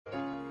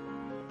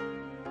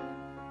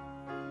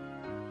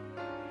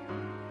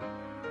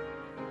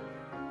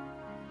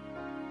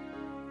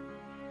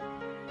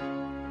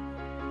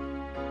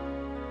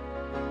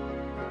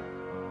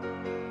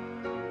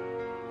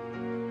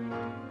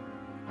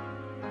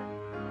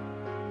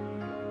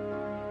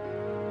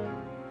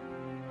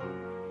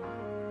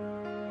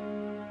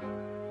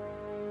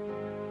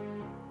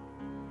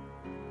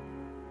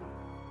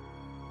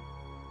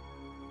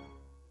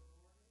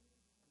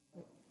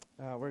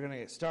We're going to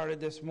get started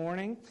this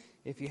morning.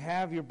 If you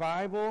have your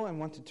Bible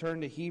and want to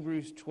turn to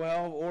Hebrews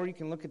 12, or you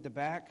can look at the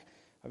back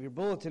of your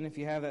bulletin if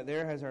you have that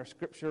there, has our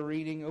scripture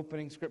reading,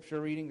 opening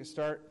scripture reading to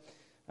start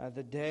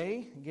the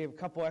day. I gave a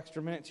couple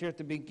extra minutes here at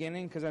the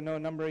beginning because I know a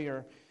number of you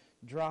are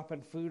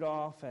dropping food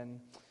off and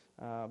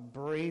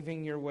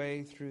braving your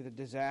way through the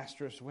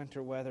disastrous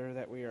winter weather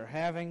that we are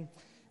having.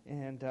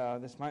 And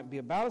this might be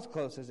about as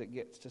close as it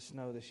gets to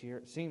snow this year,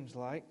 it seems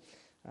like.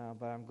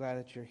 But I'm glad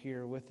that you're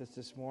here with us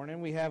this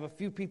morning. We have a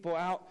few people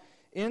out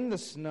in the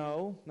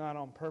snow, not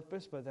on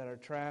purpose, but that are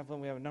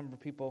traveling. We have a number of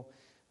people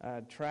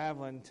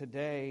traveling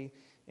today,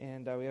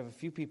 and we have a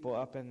few people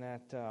up in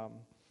that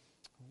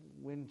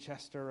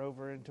Winchester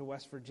over into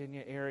West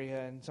Virginia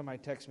area. And somebody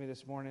texted me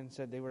this morning and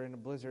said they were in a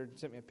blizzard,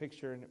 sent me a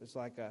picture, and it was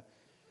like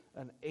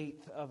an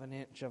eighth of an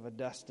inch of a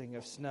dusting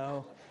of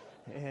snow.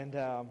 And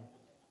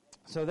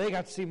so they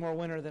got to see more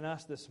winter than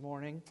us this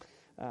morning.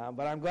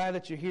 But I'm glad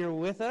that you're here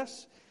with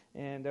us.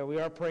 And we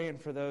are praying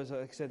for those,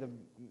 like I said, the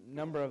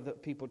number of the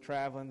people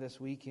traveling this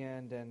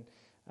weekend. And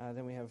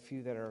then we have a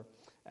few that are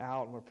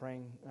out, and we're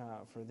praying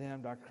for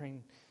them. Dr.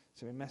 Crane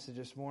sent me a message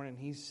this morning.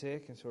 He's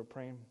sick, and so we're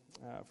praying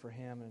for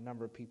him and a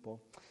number of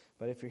people.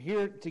 But if you're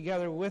here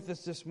together with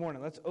us this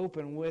morning, let's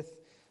open with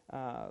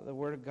the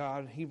Word of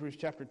God, Hebrews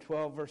chapter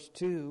 12, verse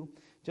 2.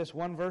 Just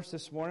one verse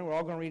this morning. We're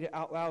all going to read it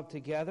out loud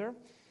together.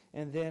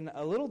 And then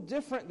a little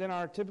different than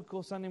our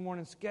typical Sunday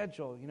morning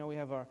schedule. You know, we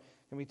have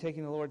going to be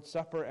taking the Lord's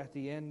Supper at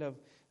the end of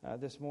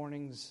this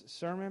morning's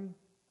sermon.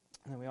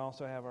 And then we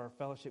also have our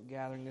fellowship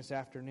gathering this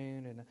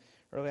afternoon and an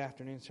early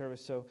afternoon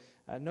service. So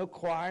no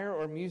choir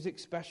or music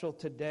special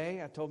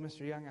today. I told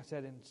Mr. Young, I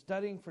said, in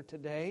studying for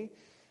today,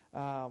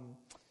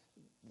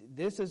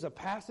 this is a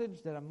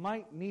passage that I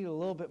might need a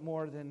little bit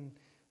more than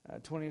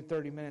 20 or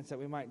 30 minutes that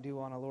we might do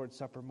on a Lord's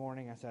Supper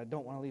morning. I said, I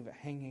don't want to leave it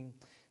hanging.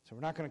 So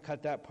we're not going to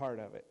cut that part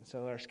of it.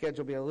 So our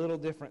schedule will be a little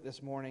different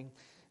this morning.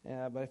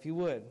 But if you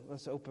would,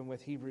 let's open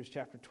with Hebrews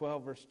chapter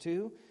 12, verse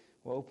 2.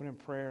 We'll open in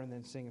prayer and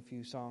then sing a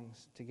few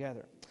songs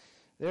together.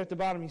 There at the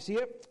bottom, you see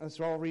it? Let's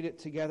all read it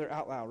together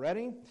out loud.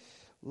 Ready?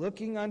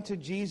 Looking unto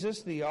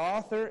Jesus, the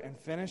author and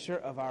finisher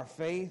of our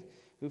faith,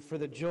 who for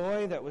the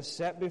joy that was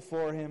set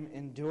before him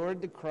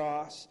endured the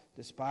cross,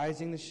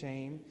 despising the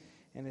shame,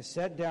 and is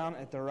set down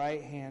at the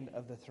right hand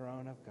of the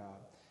throne of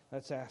God.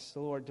 Let's ask the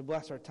Lord to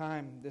bless our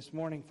time this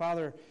morning.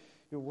 Father,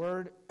 your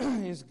word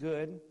is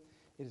good.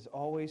 It is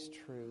always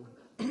true.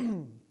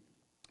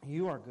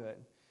 You are good,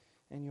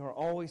 and you are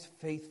always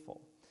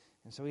faithful.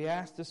 And so we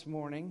ask this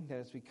morning that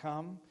as we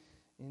come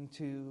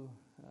into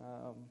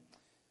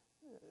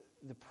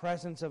the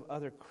presence of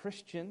other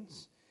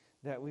Christians,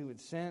 that we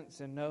would sense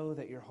and know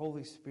that your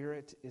Holy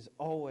Spirit is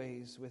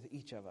always with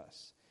each of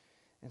us.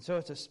 And so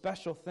it's a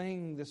special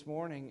thing this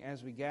morning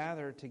as we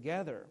gather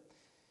together,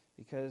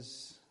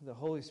 because the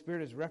Holy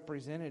Spirit is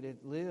represented.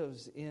 It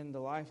lives in the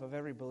life of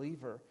every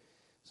believer.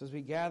 So as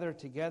we gather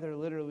together,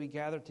 literally we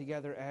gather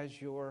together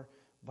as your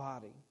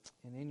body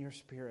and in your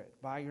spirit,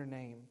 by your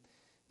name.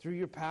 Through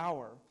your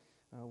power,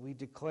 we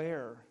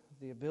declare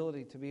the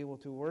ability to be able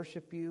to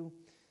worship you,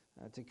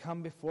 to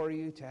come before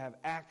you, to have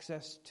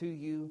access to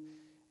you.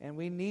 And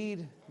we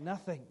need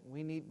nothing.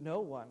 We need no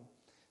one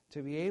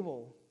to be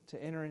able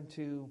to enter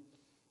into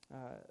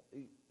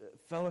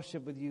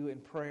fellowship with you in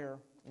prayer,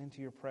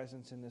 into your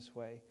presence in this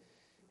way.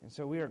 And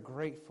so we are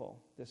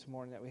grateful this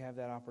morning that we have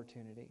that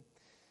opportunity.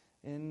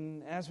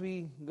 And as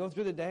we go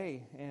through the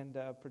day and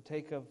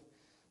partake of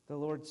the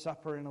Lord's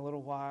Supper in a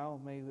little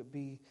while, may it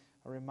be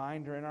a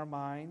reminder in our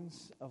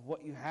minds of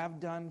what you have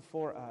done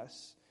for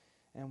us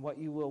and what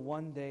you will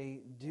one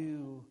day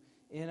do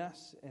in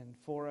us and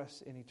for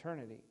us in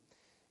eternity.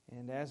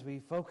 And as we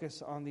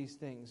focus on these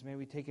things, may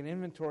we take an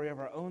inventory of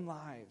our own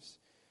lives,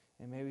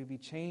 and may we be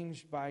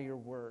changed by your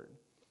word.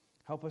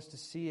 Help us to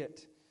see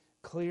it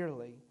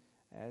clearly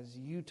as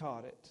you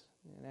taught it,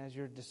 and as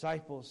your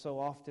disciples so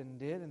often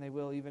did, and they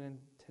will even in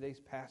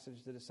today's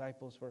passage. The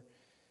disciples were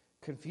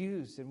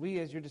confused, and we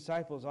as your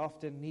disciples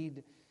often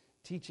need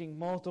teaching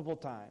multiple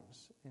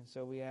times. And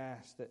so we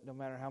ask that no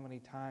matter how many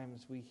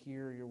times we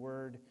hear your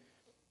word,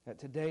 that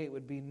today it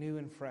would be new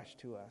and fresh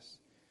to us.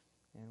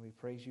 And we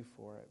praise you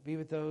for it. Be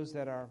with those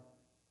that are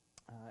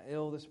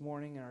ill this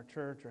morning in our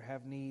church or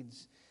have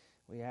needs.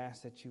 We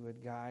ask that you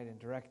would guide and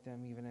direct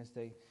them even as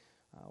they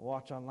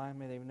watch online.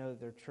 May they know that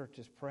their church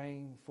is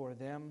praying for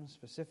them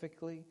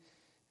specifically.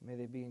 May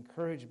they be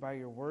encouraged by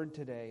your word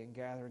today and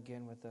gather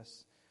again with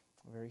us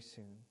very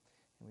soon.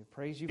 And we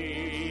praise you for this.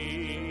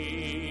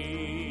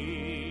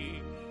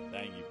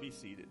 Thank you. Be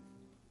seated.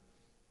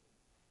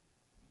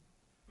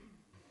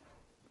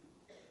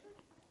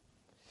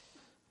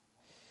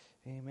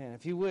 Amen.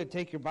 If you would,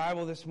 take your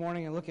Bible this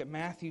morning and look at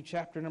Matthew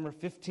chapter number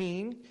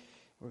 15.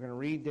 We're going to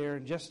read there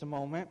in just a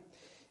moment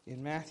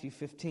in Matthew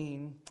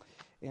 15.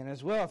 And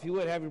as well, if you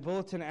would, have your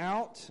bulletin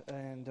out,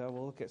 and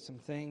we'll look at some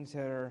things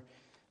that are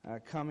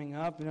coming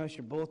up. You notice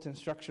your bulletin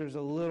structure is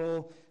a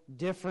little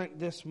different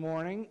this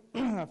morning.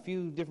 A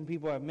few different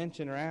people have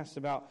mentioned or asked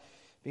about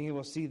being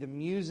able to see the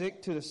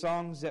music to the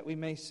songs that we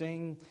may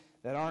sing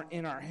that aren't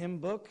in our hymn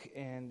book.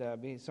 And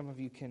some of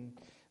you can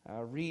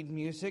read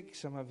music.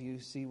 Some of you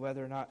see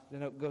whether or not the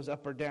note goes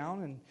up or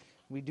down, and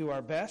we do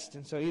our best.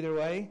 And so either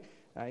way,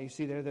 you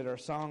see there that our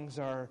songs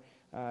are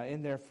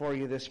in there for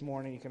you this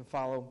morning. You can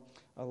follow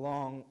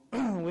along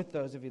with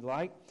those if you'd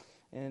like.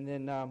 And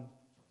then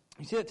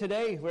you see that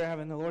today we're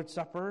having the Lord's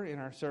Supper in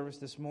our service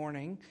this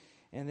morning.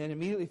 And then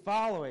immediately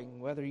following,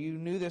 whether you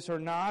knew this or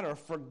not or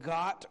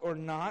forgot or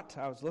not,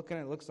 I was looking,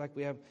 it looks like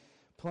we have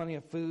plenty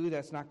of food.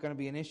 That's not going to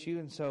be an issue.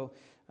 And so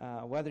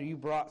whether you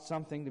brought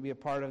something to be a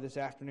part of this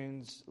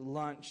afternoon's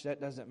lunch,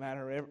 that doesn't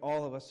matter.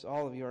 All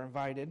of you are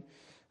invited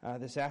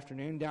this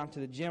afternoon down to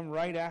the gym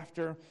right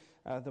after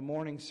the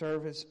morning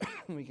service.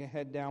 We can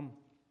head down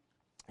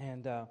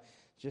and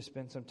just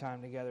spend some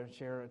time together and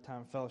share a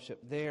time of fellowship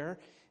there.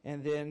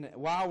 And then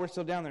while we're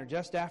still down there,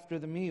 just after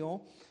the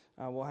meal,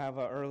 we'll have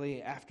an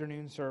early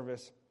afternoon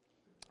service,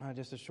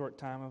 just a short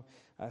time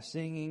of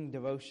singing,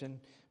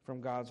 devotion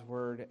from God's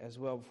Word as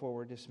well before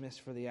we're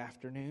dismissed for the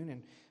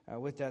afternoon.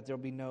 And with that,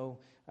 there'll be no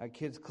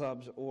kids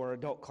clubs or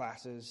adult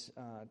classes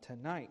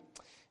tonight.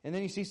 And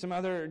then you see some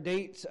other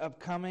dates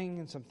upcoming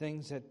and some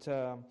things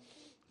that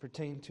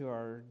pertain to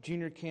our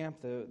junior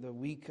camp, the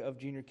week of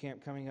junior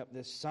camp coming up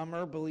this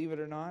summer, believe it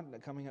or not,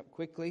 coming up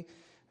quickly.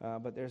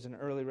 But there's an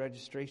early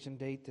registration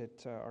date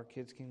that our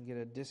kids can get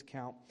a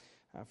discount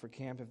for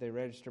camp if they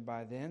register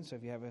by then. So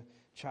if you have a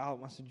child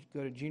that wants to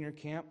go to junior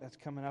camp, that's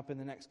coming up in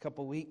the next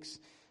couple weeks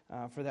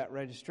for that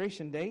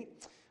registration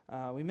date.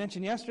 We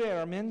mentioned yesterday at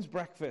our men's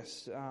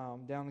breakfast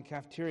down in the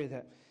cafeteria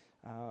that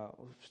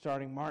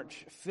starting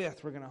March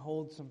 5th, we're going to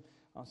hold some,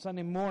 on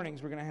Sunday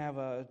mornings, we're going to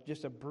have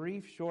just a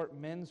brief, short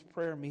men's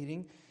prayer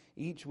meeting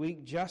each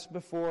week just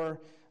before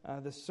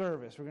the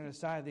service. We're going to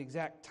decide the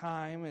exact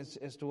time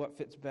as to what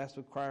fits best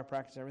with choir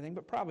practice and everything,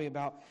 but probably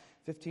about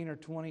 15 or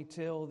 20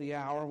 till the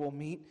hour we'll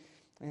meet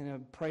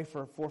and pray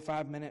for 4 or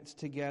 5 minutes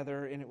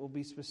together, and it will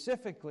be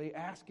specifically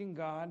asking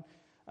God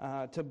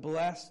to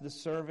bless the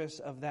service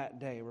of that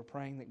day. We're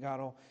praying that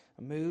God will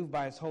move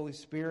by His Holy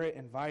Spirit,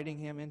 inviting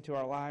Him into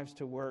our lives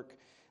to work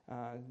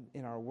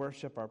in our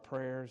worship, our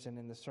prayers, and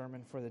in the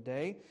sermon for the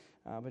day.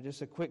 But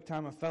just a quick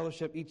time of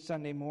fellowship each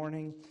Sunday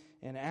morning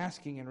and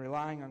asking and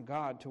relying on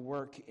God to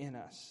work in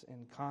us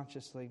and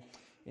consciously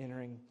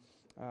entering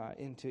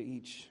into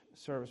each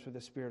service with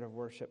the spirit of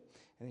worship.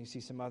 And you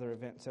see some other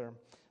events that are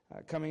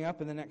coming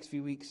up in the next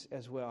few weeks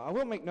as well. I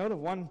will make note of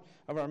one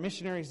of our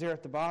missionaries there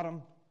at the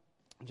bottom,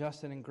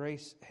 Justin and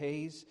Grace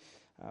Hayes.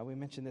 We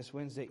mentioned this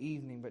Wednesday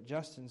evening, but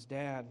Justin's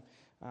dad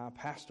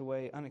passed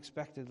away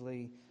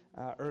unexpectedly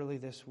early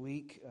this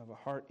week of a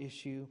heart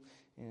issue.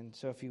 And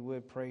so if you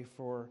would pray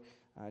for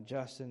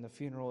Justin, the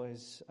funeral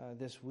is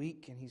this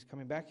week, and he's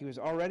coming back. He was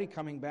already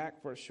coming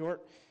back for a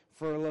short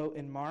furlough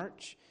in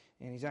March,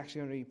 and he's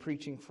actually going to be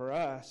preaching for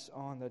us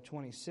on the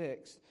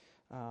 26th.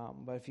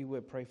 But if you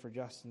would pray for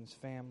Justin's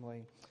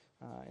family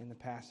in the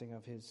passing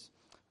of his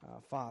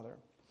father.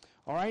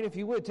 All right, if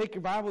you would, take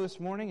your Bible this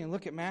morning and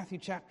look at Matthew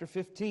chapter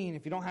 15.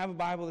 If you don't have a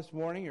Bible this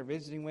morning, you're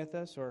visiting with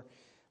us, or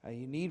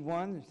you need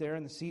one, it's there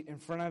in the seat in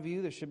front of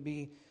you. There should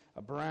be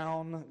a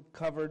brown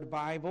covered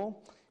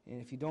Bible.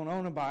 And if you don't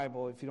own a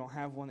Bible, if you don't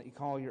have one that you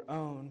call your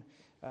own,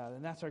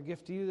 then that's our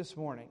gift to you this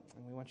morning.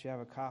 And we want you to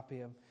have a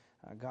copy of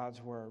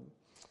God's Word.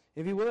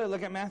 If you would,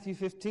 look at Matthew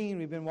 15.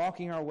 We've been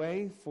walking our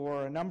way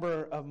for a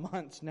number of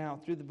months now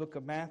through the book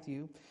of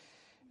Matthew,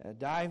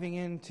 diving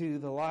into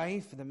the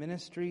life, the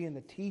ministry, and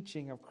the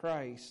teaching of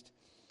Christ.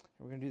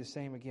 We're going to do the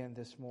same again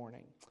this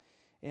morning.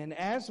 And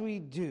as we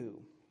do,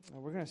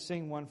 we're going to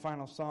sing one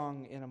final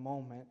song in a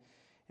moment.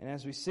 And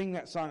as we sing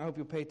that song, I hope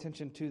you'll pay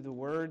attention to the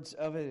words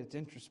of it. It's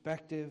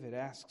introspective. It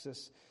asks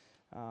us,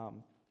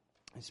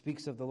 it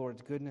speaks of the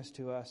Lord's goodness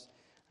to us.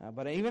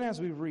 But even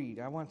as we read,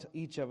 I want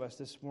each of us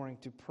this morning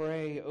to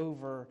pray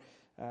over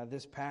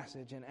this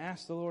passage and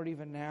ask the Lord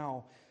even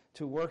now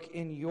to work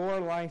in your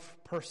life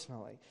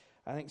personally.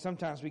 I think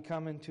sometimes we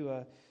come into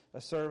a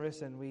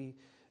service and we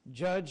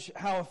judge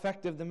how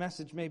effective the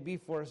message may be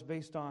for us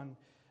based on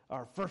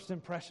our first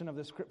impression of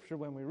the Scripture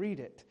when we read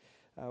it,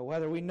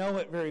 whether we know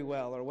it very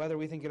well or whether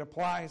we think it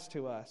applies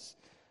to us.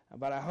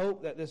 But I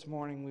hope that this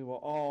morning we will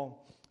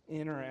all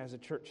enter as a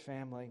church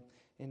family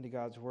into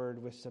God's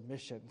Word with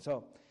submission.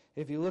 So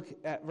if you look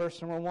at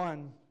verse number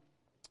 1,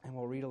 and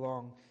we'll read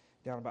along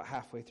down about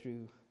halfway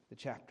through the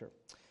chapter.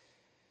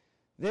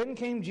 Then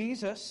came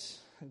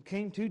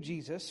to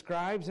Jesus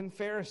scribes and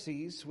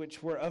Pharisees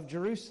which were of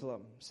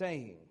Jerusalem,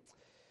 saying,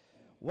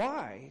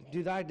 Why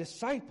do thy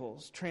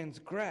disciples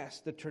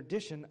transgress the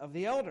tradition of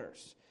the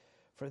elders?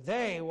 For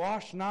they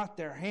wash not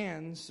their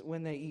hands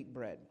when they eat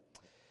bread.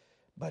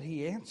 But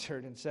he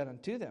answered and said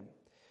unto them,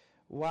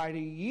 Why do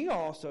ye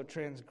also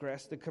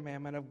transgress the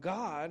commandment of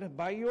God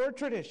by your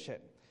tradition?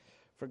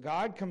 For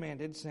God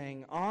commanded,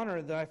 saying,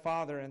 Honor thy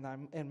father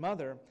and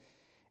mother,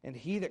 and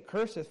he that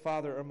curseth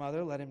father or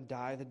mother, let him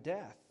die the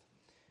death.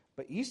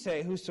 But ye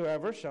say,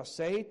 Whosoever shall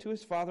say to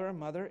his father or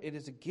mother, It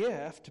is a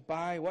gift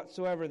by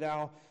whatsoever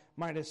thou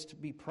mightest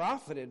be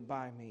profited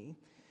by me,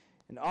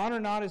 and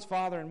honor not his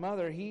father and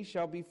mother, he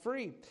shall be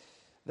free.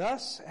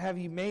 Thus have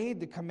ye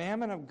made the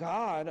commandment of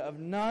God of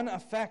none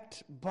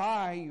effect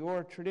by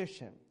your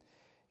tradition.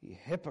 ye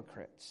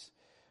hypocrites.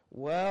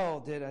 Well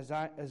did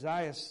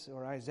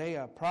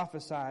Isaiah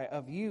prophesy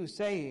of you,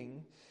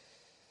 saying,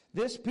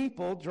 This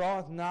people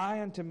draweth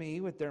nigh unto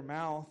me with their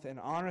mouth, and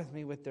honoreth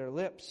me with their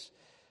lips,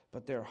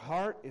 but their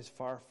heart is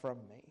far from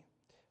me.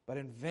 But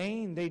in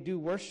vain they do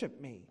worship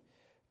me,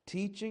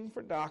 teaching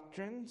for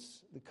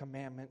doctrines the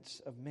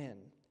commandments of men.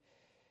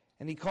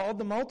 And he called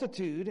the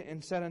multitude,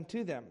 and said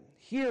unto them,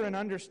 Hear and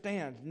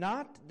understand,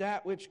 not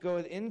that which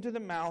goeth into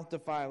the mouth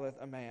defileth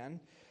a man,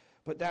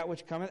 but that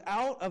which cometh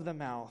out of the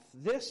mouth,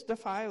 this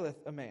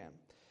defileth a man.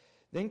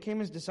 Then came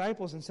his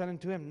disciples and said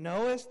unto him,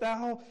 Knowest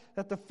thou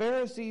that the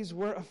Pharisees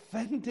were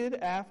offended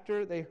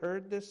after they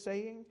heard this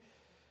saying?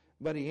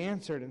 But he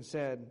answered and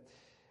said,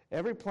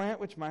 Every plant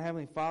which my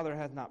heavenly Father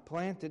hath not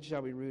planted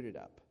shall be rooted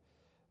up.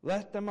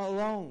 Let them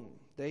alone.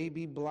 They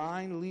be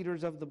blind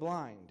leaders of the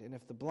blind. And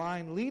if the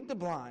blind lead the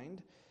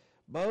blind,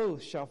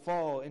 both shall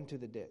fall into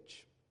the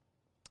ditch.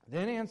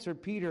 Then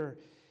answered Peter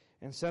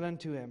and said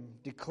unto him,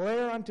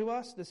 Declare unto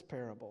us this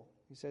parable.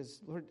 He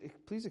says, Lord,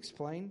 please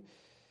explain.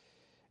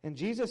 And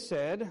Jesus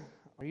said,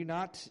 Are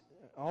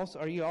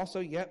ye also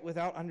yet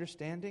without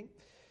understanding?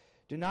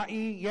 Do not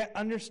ye yet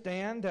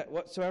understand that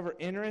whatsoever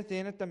entereth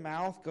in at the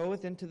mouth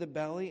goeth into the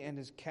belly, and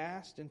is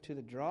cast into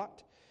the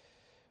draught?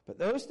 But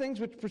those things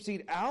which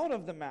proceed out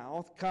of the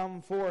mouth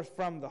come forth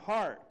from the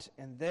heart,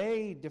 and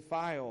they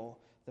defile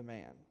the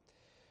man.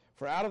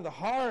 For out of the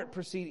heart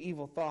proceed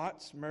evil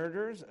thoughts,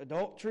 murders,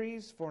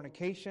 adulteries,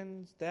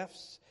 fornications,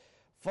 thefts,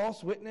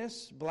 false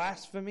witness,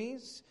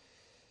 blasphemies.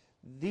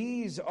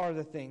 These are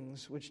the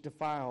things which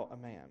defile a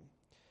man.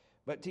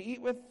 But to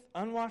eat with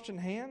unwashen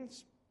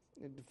hands,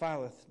 it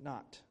defileth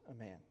not a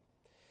man.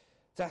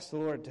 Let's ask the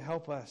Lord to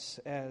help us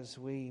as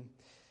we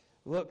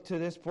look to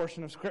this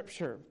portion of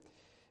Scripture.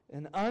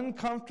 An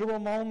uncomfortable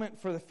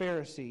moment for the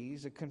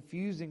Pharisees, a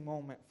confusing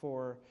moment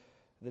for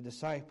the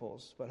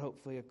disciples, but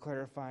hopefully a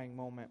clarifying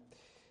moment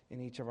in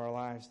each of our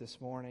lives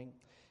this morning.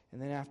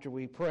 And then after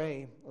we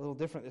pray, a little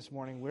different this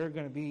morning, we're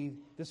going to be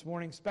this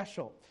morning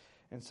special.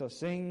 And so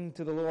sing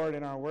to the Lord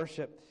in our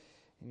worship,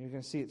 and you're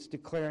going to see it's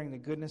declaring the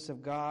goodness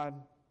of God.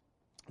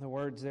 The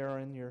words there are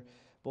in your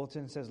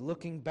bulletin. It says,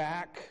 looking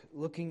back,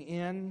 looking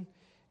in,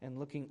 and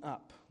looking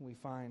up, we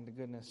find the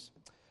goodness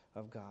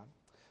of God.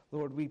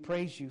 Lord, we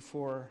praise you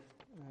for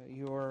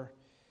your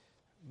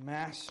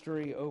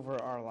mastery over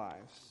our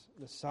lives,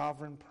 the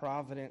sovereign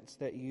providence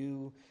that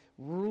you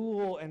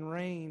rule and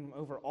reign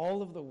over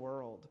all of the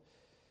world,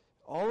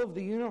 all of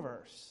the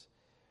universe.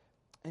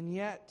 And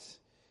yet,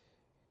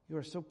 you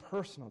are so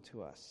personal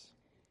to us.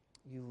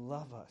 You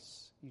love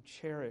us. You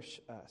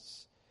cherish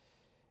us.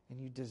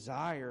 And you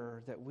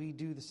desire that we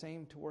do the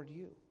same toward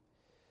you.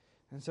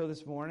 And so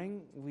this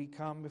morning, we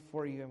come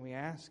before you and we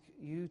ask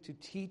you to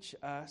teach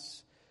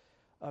us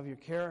of your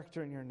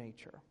character and your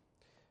nature.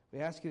 We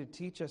ask you to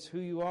teach us who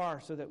you are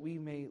so that we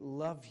may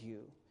love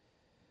you.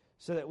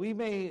 So that we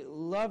may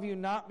love you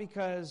not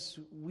because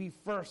we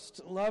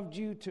first loved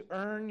you to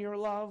earn your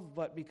love,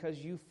 but because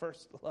you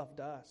first loved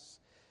us.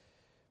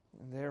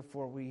 And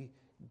therefore we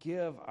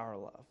give our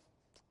love.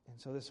 And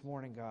so this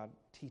morning, God,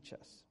 teach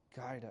us,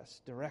 guide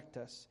us, direct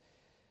us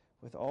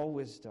with all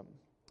wisdom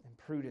and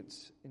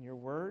prudence in your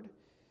word.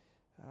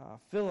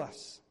 Fill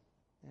us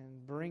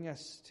and bring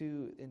us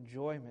to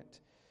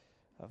enjoyment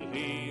of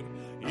believe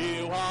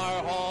you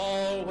are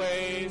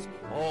always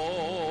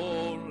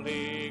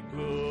only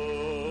good.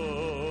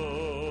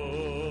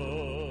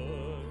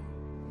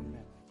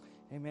 Amen.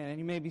 Amen. And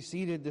you may be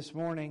seated this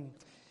morning.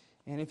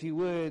 And if you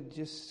would,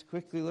 just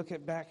quickly look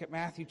back at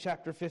Matthew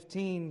chapter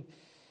 15.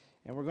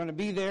 And we're going to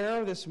be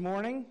there this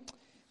morning.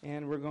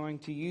 And we're going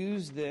to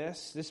use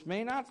this. This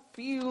may not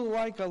feel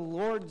like a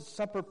Lord's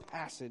Supper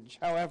passage.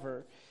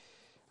 However,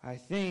 I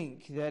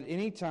think that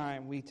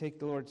anytime we take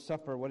the Lord's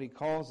Supper, what he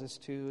calls us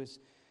to is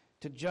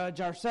to judge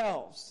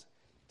ourselves,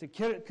 to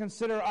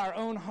consider our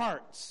own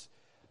hearts,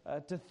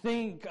 to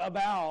think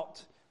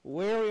about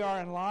where we are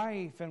in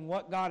life and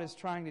what God is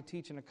trying to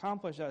teach and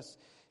accomplish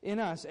in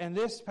us. And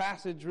this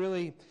passage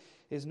really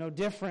is no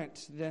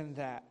different than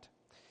that.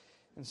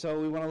 And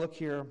so we want to look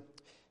here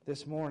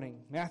this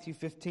morning. Matthew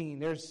 15.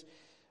 There's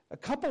a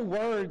couple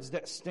words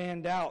that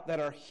stand out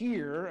that are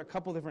here a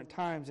couple different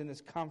times in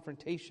this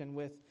confrontation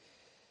with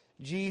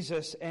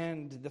Jesus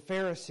and the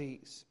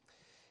Pharisees.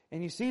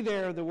 And you see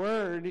there the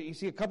word, you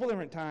see a couple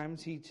different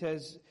times, he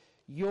says,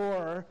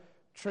 your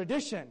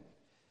tradition.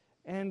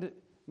 And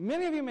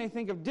many of you may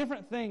think of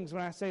different things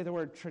when I say the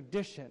word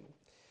tradition.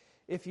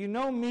 If you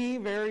know me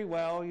very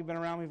well, you've been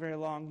around me very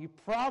long, you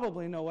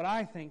probably know what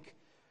I think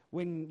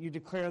when you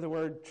declare the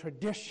word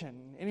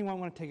tradition. Anyone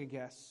want to take a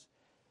guess?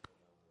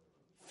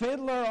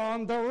 Fiddler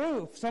on the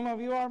Roof. Some of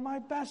you are my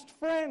best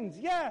friends.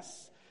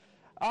 Yes,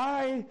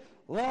 I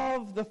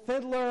love the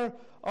Fiddler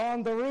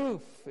on the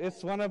Roof.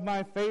 It's one of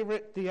my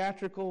favorite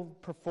theatrical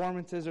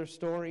performances or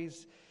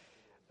stories.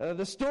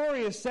 The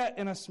story is set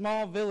in a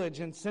small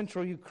village in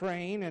central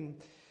Ukraine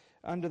and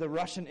under the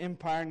Russian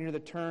Empire near the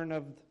turn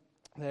of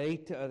the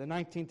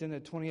 19th and the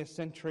 20th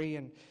century.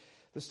 And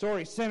the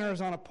story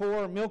centers on a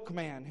poor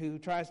milkman who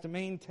tries to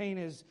maintain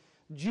his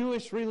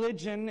Jewish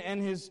religion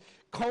and his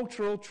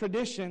cultural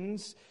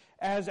traditions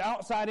as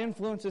outside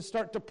influences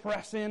start to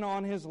press in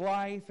on his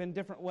life in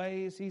different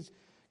ways. He's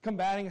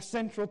combating,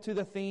 central to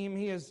the theme.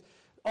 He is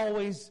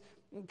always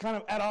kind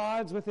of at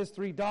odds with his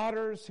 3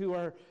 daughters who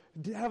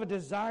have a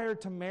desire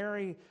to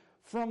marry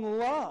from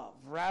love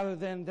rather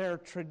than their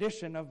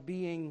tradition of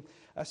being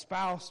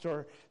espoused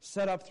or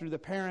set up through the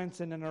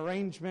parents in an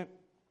arrangement.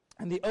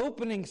 And the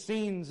opening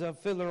scenes of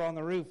Fiddler on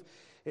the Roof,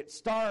 it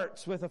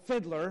starts with a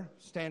fiddler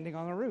standing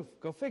on the roof.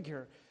 Go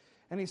figure.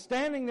 And he's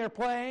standing there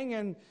playing,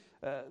 and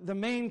the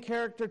main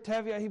character,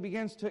 Tevye, he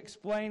begins to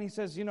explain. He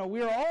says,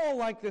 we're all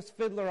like this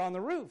fiddler on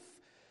the roof.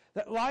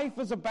 That life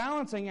is a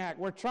balancing act.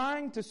 We're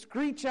trying to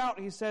screech out,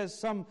 he says,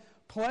 some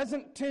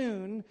pleasant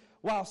tune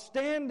while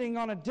standing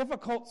on a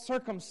difficult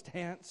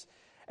circumstance.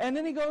 And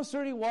then he goes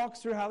through and he walks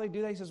through how they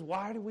do that. He says,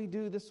 why do we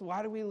do this?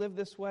 Why do we live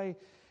this way?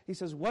 He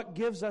says, what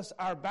gives us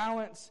our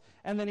balance?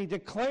 And then he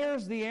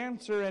declares the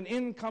answer, and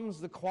in comes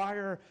the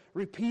choir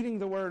repeating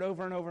the word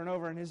over and over and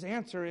over. And his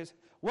answer is,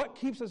 what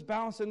keeps us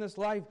balanced in this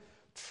life?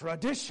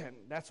 Tradition.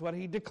 That's what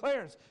he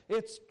declares.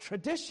 It's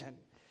tradition.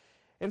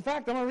 In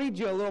fact, I'm going to read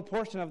you a little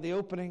portion of the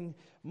opening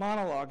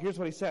monologue. Here's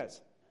what he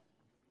says.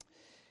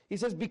 He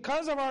says,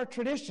 because of our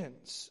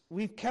traditions,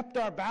 we've kept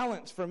our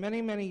balance for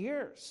many, many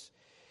years.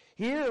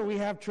 Here we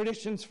have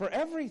traditions for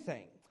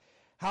everything.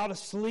 How to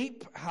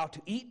sleep, how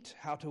to eat,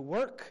 how to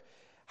work,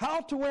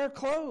 how to wear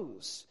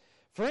clothes.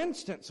 For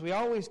instance, we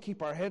always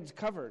keep our heads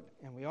covered,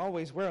 and we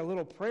always wear a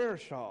little prayer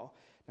shawl.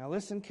 Now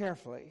listen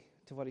carefully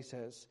to what he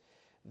says.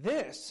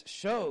 This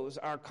shows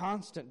our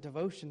constant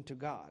devotion to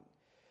God.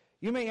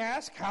 You may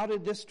ask, how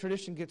did this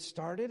tradition get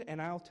started?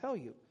 And I'll tell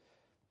you,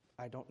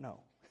 I don't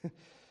know.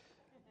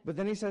 But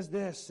then he says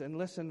this, and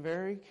listen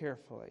very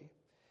carefully,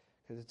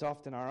 because it's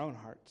often our own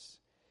hearts.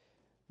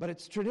 But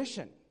it's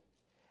tradition.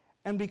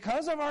 And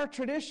because of our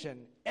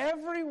tradition,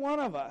 every one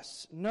of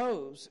us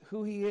knows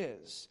who he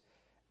is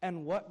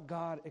and what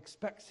God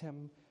expects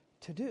him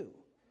to do.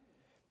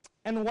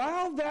 And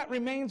while that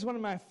remains one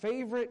of my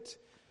favorite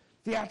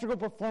theatrical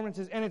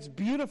performances, and it's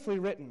beautifully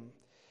written,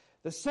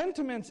 the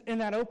sentiments in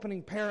that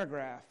opening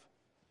paragraph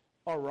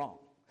are wrong.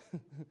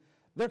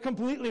 They're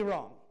completely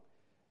wrong.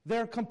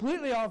 They're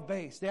completely off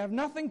base. They have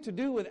nothing to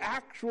do with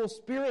actual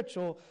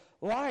spiritual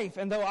life.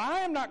 And though I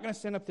am not going to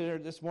stand up there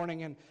this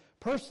morning and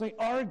personally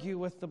argue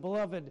with the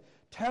beloved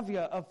Tevye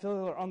of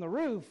Fiddler on the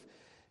Roof,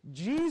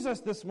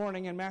 Jesus this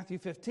morning in Matthew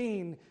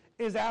 15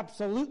 is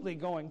absolutely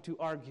going to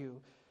argue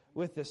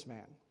with this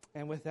man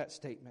and with that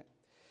statement.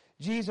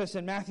 Jesus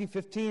in Matthew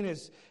 15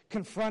 is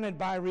confronted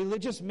by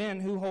religious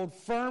men who hold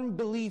firm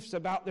beliefs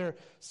about their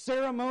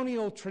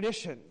ceremonial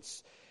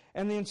traditions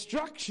and the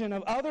instruction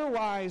of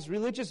otherwise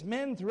religious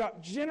men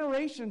throughout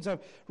generations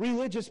of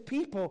religious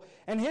people.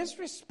 And his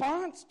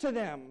response to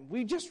them,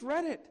 we just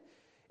read it,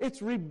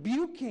 it's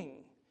rebuking.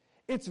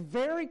 It's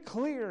very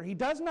clear. He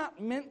does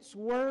not mince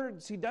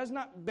words. He does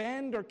not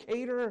bend or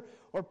cater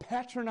or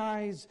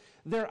patronize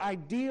their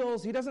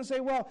ideals. He doesn't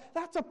say, well,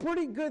 that's a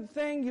pretty good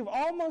thing. You've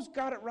almost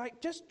got it right.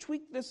 Just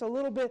tweak this a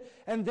little bit,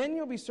 and then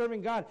you'll be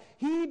serving God.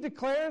 He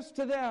declares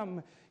to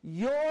them,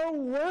 your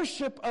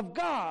worship of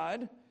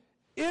God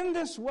in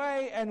this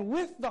way and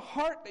with the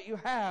heart that you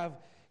have.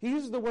 He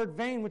uses the word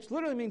vain, which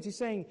literally means he's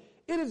saying,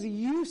 it is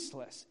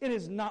useless. It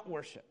is not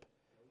worship.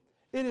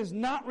 It is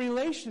not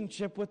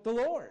relationship with the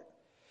Lord.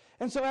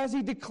 And so as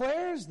he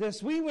declares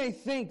this, we may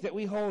think that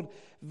we hold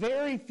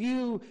very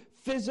few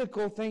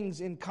physical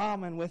things in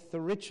common with the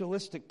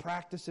ritualistic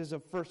practices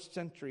of first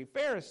century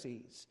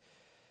Pharisees.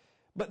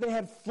 But they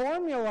had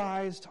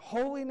formalized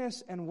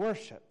holiness and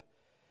worship.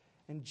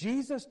 And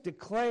Jesus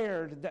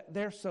declared that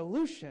their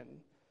solution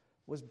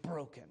was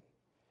broken.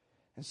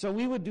 And so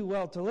we would do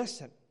well to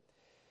listen.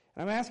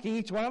 And I'm asking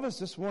each one of us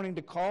this morning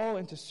to call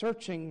into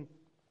searching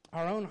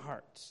our own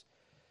hearts.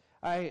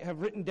 I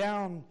have written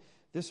down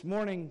this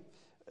morning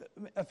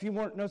a few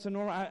more notes than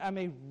normal. I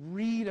may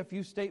read a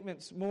few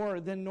statements more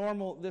than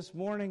normal this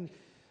morning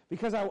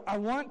because I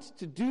want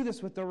to do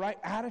this with the right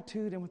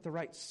attitude and with the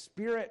right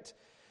spirit.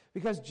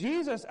 Because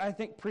Jesus, I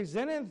think,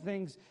 presented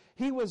things.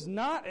 He was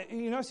not,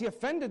 as he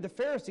offended the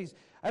Pharisees,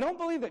 I don't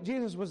believe that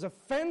Jesus was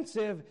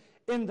offensive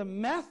in the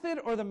method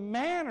or the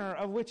manner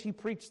of which he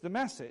preached the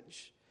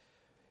message.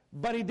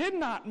 But he did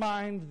not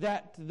mind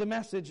that the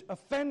message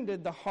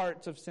offended the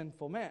hearts of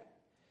sinful men.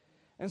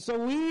 And so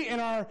we in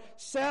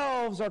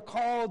ourselves are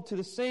called to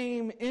the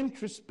same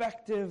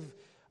introspective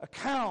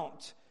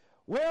account.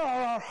 Where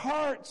are our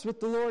hearts with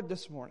the Lord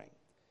this morning?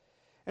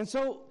 And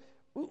so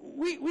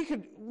we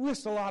could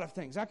list a lot of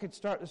things. I could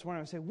start this morning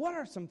and say, what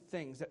are some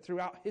things that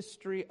throughout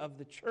history of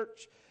the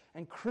church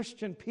and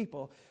Christian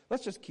people,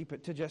 let's just keep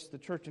it to just the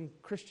church and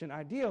Christian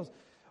ideals.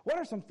 What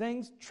are some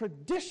things,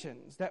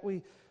 traditions that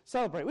we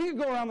celebrate? We could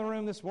go around the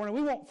room this morning.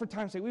 We won't, for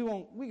time's sake,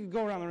 we could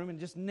go around the room and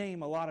just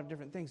name a lot of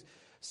different things.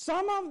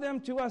 Some of them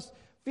to us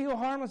feel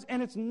harmless,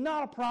 and it's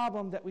not a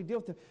problem that we deal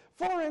with them.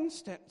 For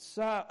instance,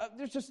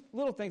 there's just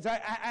little things.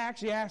 I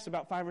actually asked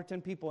about 5 or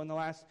 10 people in the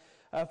last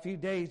few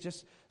days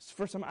just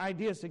for some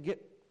ideas to get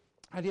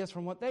ideas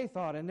from what they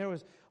thought. And there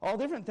was all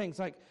different things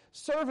like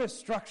service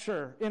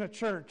structure in a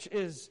church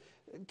is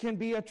can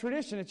be a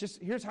tradition. It's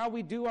just, here's how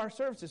we do our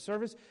services.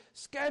 Service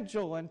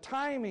schedule and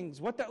timings,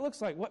 what that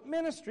looks like, what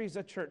ministries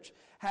a church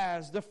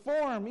has, the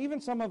form,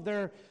 even some of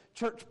their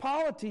church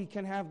polity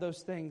can have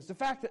those things. The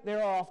fact that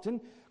there are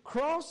often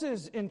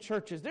crosses in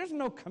churches. There's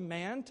no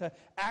command to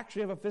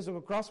actually have a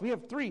physical cross. We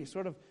have 3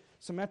 sort of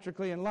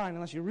symmetrically in line.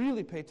 Unless you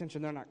really pay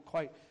attention, they're not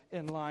quite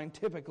in line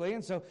typically.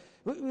 And so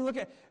we look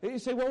at, you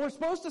say, well, we're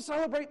supposed to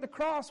celebrate the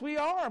cross. We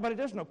are, but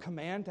there's no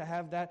command to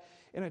have that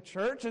in a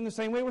church. In the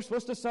same way, we're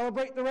supposed to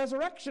celebrate the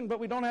resurrection, but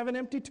we don't have an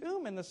empty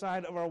tomb in the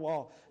side of our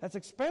wall. That's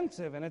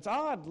expensive and it's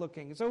odd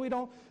looking, so we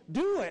don't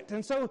do it.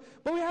 And so,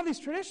 but we have these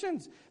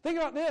traditions. Think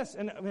about this.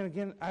 And I mean,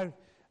 again, I'm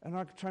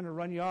not trying to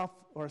run you off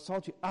or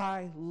assault you.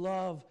 I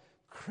love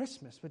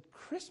Christmas, but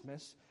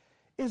Christmas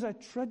is a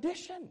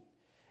tradition.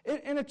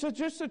 And it's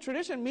just a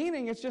tradition,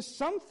 meaning it's just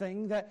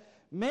something that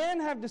men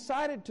have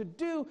decided to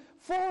do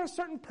for a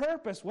certain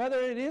purpose, whether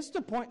it is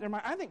to point their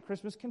mind. I think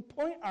Christmas can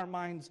point our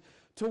minds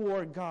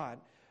toward God.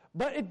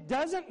 But it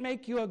doesn't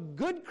make you a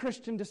good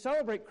Christian to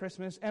celebrate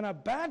Christmas and a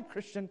bad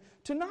Christian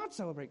to not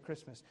celebrate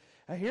Christmas.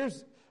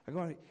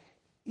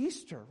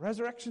 Easter,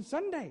 Resurrection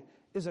Sunday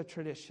is a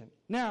tradition.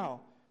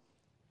 Now,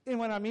 and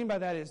what I mean by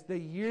that is the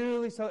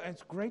yearly celebration.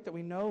 It's great that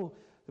we know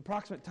the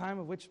approximate time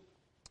of which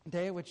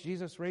day at which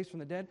Jesus raised from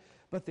the dead,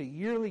 but the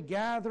yearly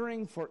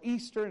gathering for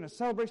Easter and a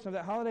celebration of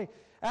that holiday,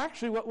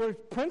 actually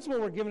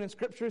principle we're given in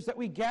Scripture is that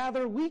we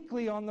gather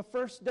weekly on the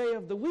first day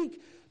of the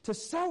week to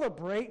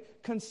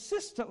celebrate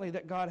consistently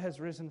that God has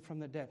risen from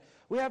the dead.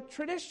 We have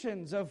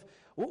traditions of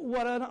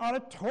what an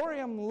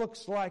auditorium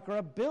looks like, or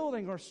a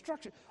building or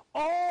structure,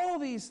 all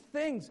these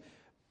things.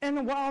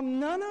 And while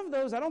none of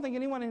those, I don't think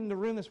anyone in the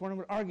room this morning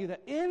would argue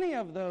that any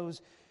of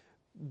those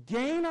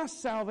gain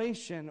us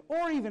salvation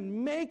or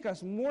even make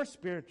us more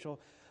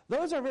spiritual,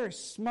 those are very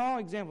small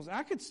examples.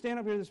 I could stand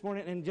up here this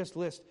morning and just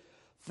list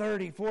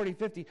 30, 40,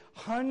 50,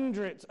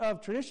 hundreds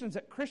of traditions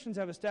that Christians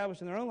have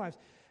established in their own lives.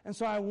 And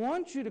so I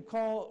want you to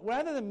call,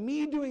 rather than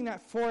me doing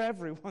that for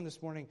everyone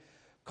this morning,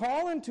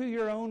 call into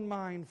your own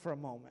mind for a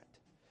moment.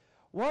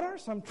 What are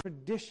some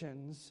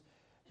traditions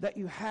that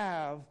you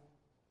have,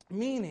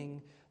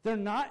 meaning they're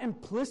not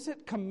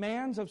implicit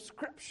commands of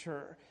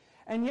Scripture,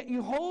 and yet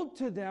you hold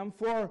to them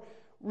for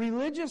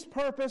religious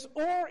purpose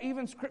or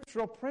even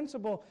scriptural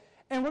principle?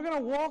 And we're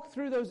going to walk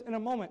through those in a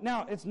moment.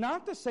 Now, it's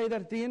not to say that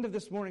at the end of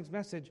this morning's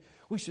message,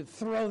 we should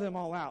throw them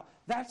all out.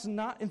 That's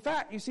not, in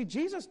fact, you see,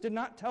 Jesus did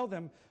not tell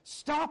them,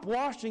 stop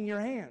washing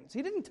your hands.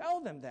 He didn't tell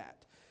them that.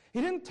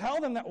 He didn't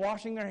tell them that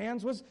washing their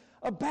hands was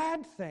a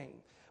bad thing.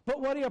 But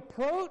what he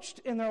approached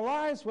in their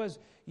lives was,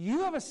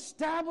 you have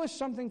established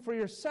something for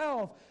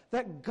yourself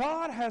that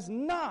God has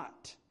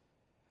not.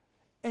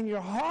 And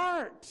your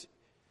heart,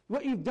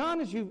 what you've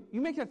done is you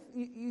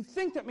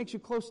think that makes you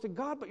close to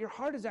God, but your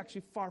heart is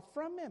actually far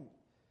from Him.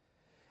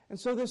 And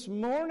so this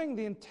morning,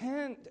 the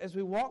intent as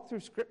we walk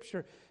through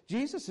Scripture,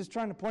 Jesus is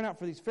trying to point out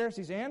for these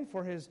Pharisees and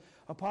for His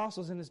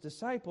apostles and His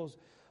disciples,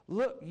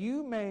 look,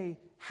 you may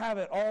have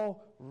it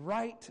all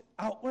right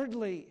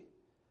outwardly,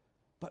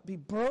 but be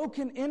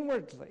broken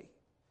inwardly.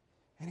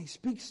 And He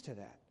speaks to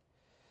that.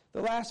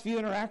 The last few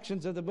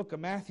interactions of the book of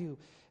Matthew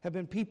have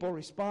been people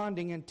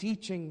responding and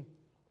teaching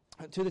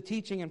to the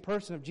teaching and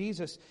person of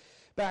Jesus.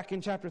 Back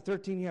in chapter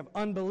 13, you have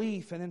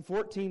unbelief, and then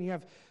 14, you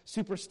have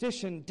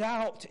superstition,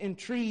 doubt,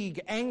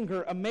 intrigue,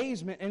 anger,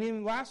 amazement. And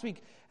even last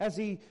week, as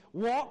He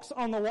walks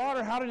on the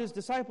water, how did His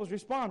disciples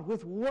respond?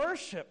 With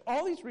worship.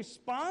 All these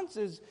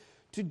responses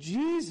to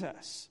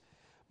Jesus.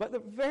 But the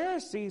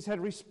Pharisees had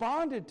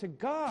responded to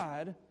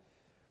God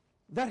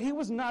that He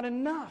was not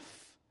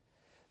enough.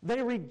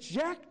 They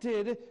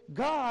rejected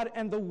God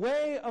and the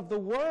way of the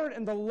Word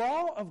and the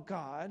law of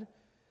God.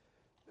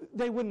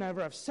 They would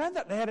never have said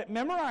that. They had it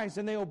memorized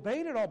and they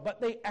obeyed it all,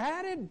 but they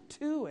added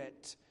to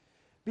it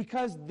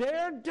because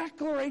their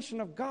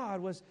declaration of God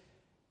was,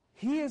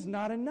 He is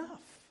not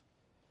enough.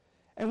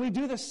 And we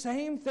do the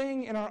same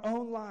thing in our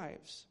own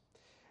lives.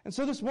 And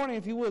so this morning,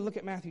 if you would, look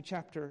at Matthew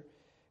chapter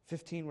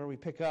 15 where we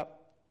pick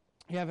up.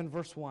 You have in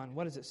verse 1,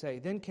 what does it say?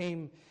 Then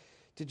came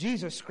to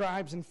Jesus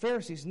scribes and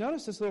Pharisees.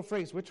 Notice this little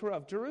phrase, which were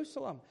of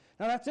Jerusalem.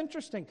 Now that's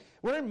interesting.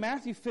 We're in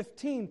Matthew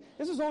 15.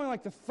 This is only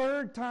like the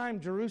third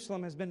time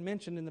Jerusalem has been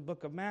mentioned in the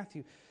book of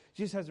Matthew.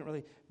 Jesus hasn't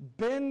really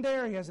been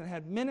there. He hasn't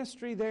had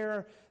ministry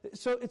there.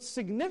 So it's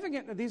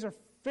significant that these are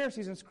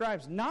Pharisees and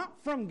scribes,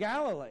 not from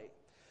Galilee,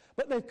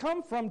 but they've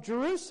come from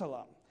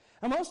Jerusalem.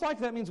 And most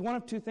likely that means one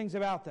of two things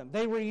about them.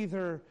 They were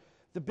either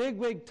the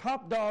bigwig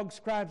top dog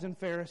scribes and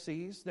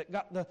Pharisees that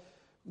got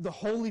the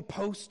holy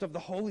post of the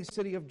holy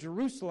city of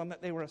Jerusalem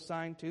that they were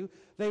assigned to.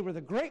 They were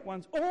the great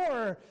ones.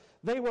 Or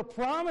they were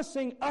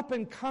promising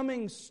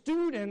up-and-coming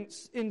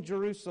students in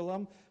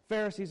Jerusalem,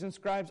 Pharisees and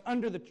scribes,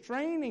 under the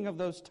training of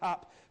those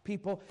top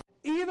people.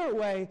 Either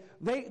way,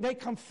 they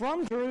come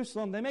from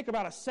Jerusalem. They make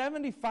about a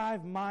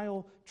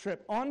 75-mile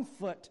trip on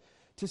foot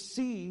to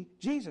see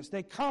Jesus.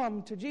 They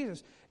come to Jesus.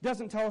 It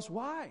doesn't tell us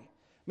why.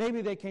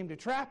 Maybe they came to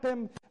trap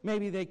Him.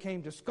 Maybe they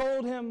came to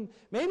scold Him.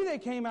 Maybe they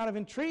came out of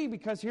intrigue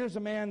because here's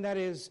a man that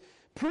is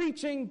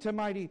preaching to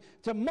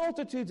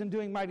multitudes and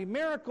doing mighty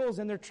miracles,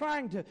 and they're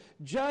trying to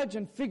judge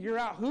and figure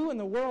out who in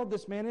the world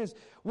this man is.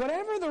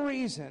 Whatever the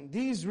reason,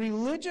 these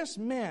religious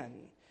men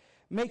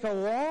make a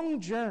long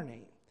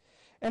journey.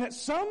 And at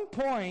some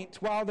point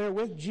while they're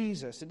with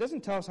Jesus, it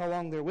doesn't tell us how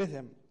long they're with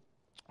him,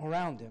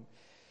 around him,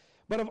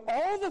 but of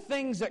all the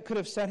things that could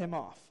have set them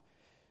off,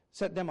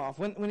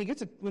 when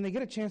they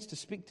get a chance to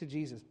speak to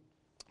Jesus,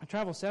 I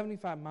travel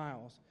 75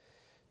 miles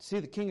to see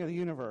the King of the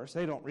universe.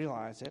 They don't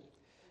realize it.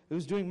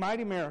 Who's doing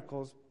mighty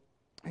miracles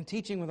and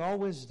teaching with all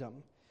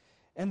wisdom.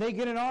 And they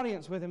get an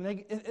audience with him.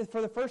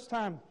 For the first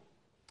time,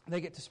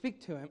 they get to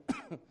speak to him.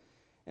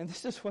 And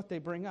this is what they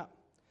bring up.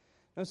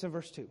 Notice in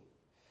verse 2.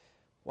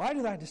 Why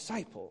do thy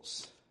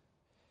disciples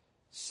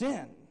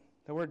sin?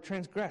 The word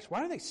transgress.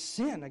 Why do they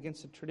sin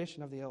against the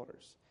tradition of the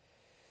elders?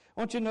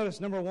 I want you to notice,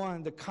 number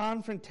one, the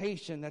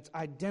confrontation that's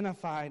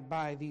identified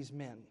by these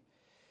men.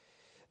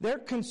 Their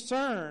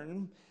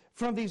concern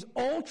from these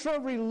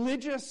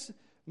ultra-religious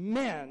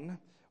men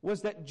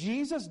was that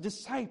Jesus'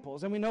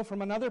 disciples, and we know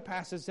from another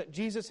passage that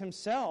Jesus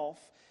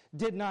himself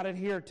did not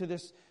adhere to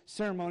this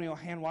ceremonial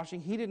hand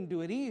washing. He didn't do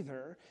it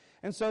either.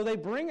 And so they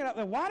bring it up.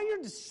 Why do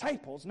your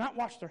disciples not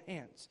wash their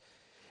hands?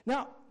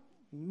 Now,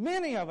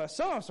 many of us,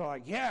 some of us are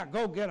like, yeah,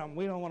 go get them.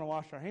 We don't want to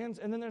wash our hands.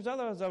 And then there's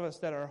others of us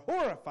that are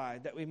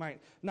horrified that we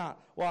might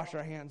not wash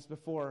our hands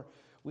before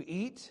we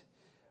eat.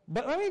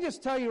 But let me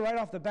just tell you right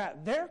off the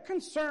bat, their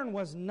concern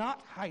was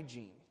not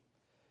hygiene.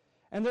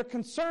 And their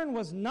concern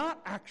was not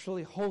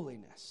actually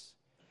holiness.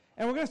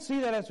 And we're going to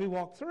see that as we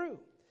walk through.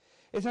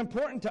 It's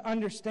important to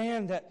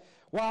understand that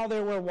while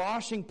there were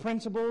washing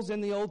principles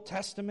in the Old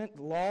Testament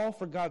law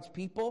for God's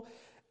people,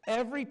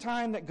 every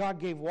time that God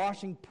gave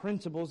washing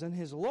principles in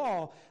his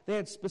law, they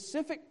had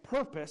specific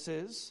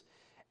purposes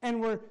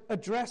and were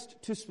addressed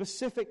to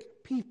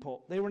specific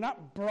people. They were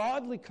not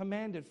broadly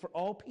commanded for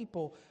all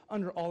people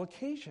under all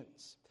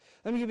occasions.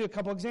 Let me give you a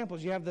couple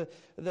examples. You have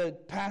the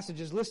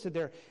passages listed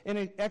there.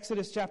 In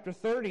Exodus chapter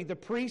 30, the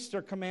priests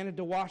are commanded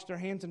to wash their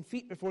hands and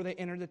feet before they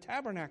enter the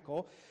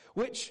tabernacle,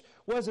 which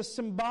was a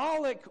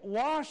symbolic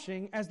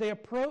washing as they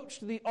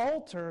approached the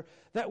altar,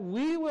 that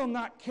we will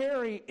not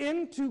carry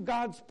into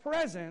God's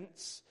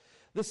presence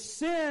the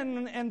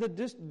sin and the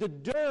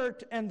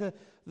dirt and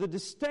the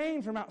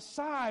disdain from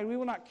outside. We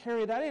will not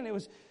carry that in. It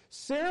was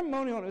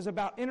ceremonial. It was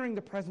about entering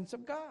the presence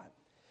of God.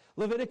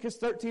 Leviticus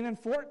 13 and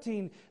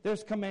 14,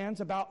 there's commands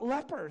about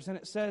lepers. And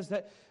it says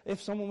that if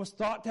someone was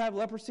thought to have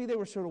leprosy, they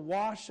were sort of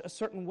wash a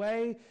certain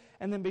way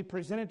and then be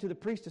presented to the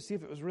priest to see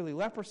if it was really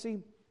leprosy.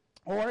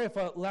 Or if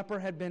a leper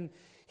had been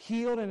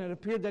healed and it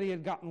appeared that he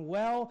had gotten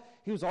well,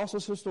 he was also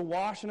supposed to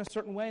wash in a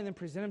certain way and then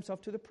present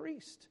himself to the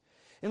priest.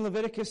 In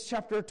Leviticus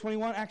chapter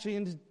 21, actually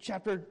in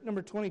chapter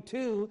number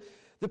 22,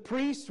 the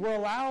priests were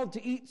allowed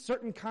to eat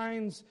certain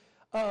kinds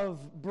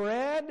of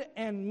bread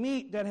and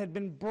meat that had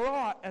been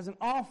brought as an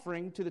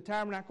offering to the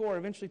tabernacle or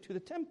eventually to the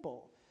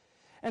temple.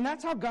 And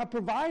that's how God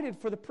provided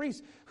for the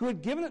priests who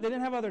had given it. They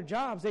didn't have other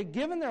jobs. They'd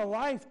given their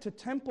life to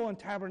temple and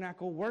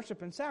tabernacle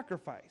worship and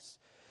sacrifice.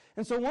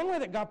 And so one way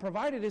that God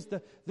provided is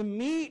the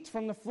meat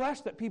from the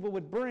flesh that people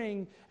would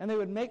bring, and they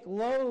would make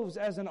loaves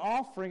as an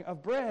offering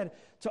of bread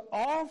to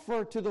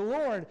offer to the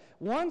Lord.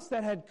 Once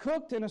that had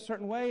cooked in a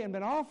certain way and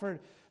been offered,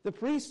 the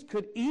priests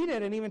could eat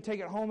it and even take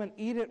it home and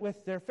eat it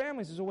with their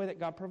families as a way that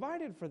God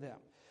provided for them.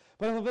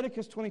 But in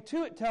Leviticus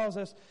 22, it tells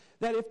us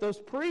that if those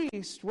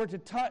priests were to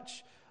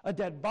touch a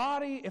dead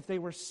body, if they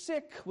were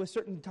sick with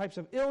certain types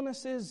of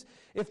illnesses,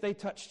 if they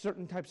touched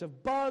certain types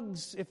of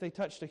bugs, if they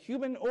touched a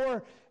human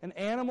or an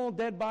animal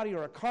dead body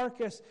or a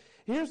carcass,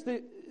 here's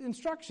the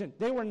instruction.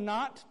 They were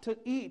not to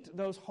eat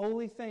those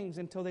holy things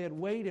until they had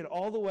waited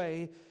all the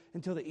way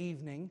until the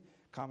evening.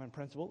 Common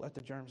principle, let the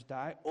germs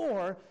die,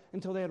 or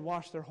until they had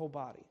washed their whole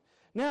body.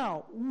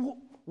 Now,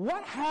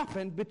 what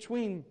happened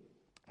between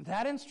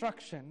that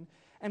instruction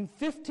and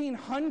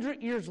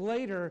 1,500 years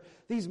later,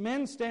 these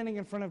men standing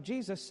in front of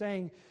Jesus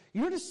saying,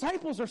 your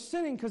disciples are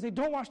sinning because they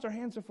don't wash their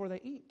hands before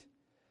they eat?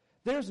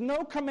 There's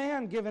no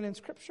command given in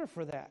Scripture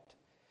for that.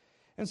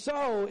 And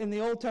so, in the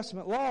Old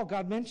Testament law,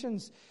 God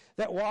mentions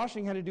that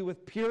washing had to do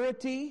with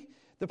purity,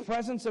 the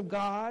presence of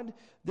God,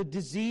 the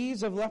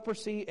disease of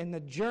leprosy, and the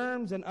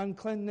germs and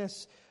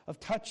uncleanness of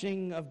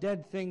touching of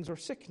dead things or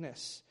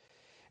sickness.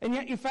 And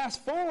yet you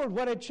fast forward,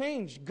 what had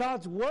changed?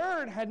 God's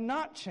word had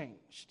not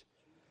changed.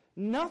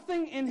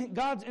 Nothing in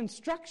God's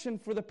instruction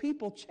for the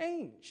people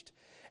changed.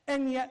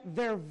 And yet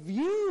their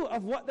view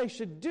of what they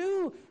should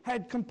do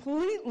had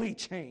completely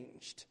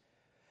changed.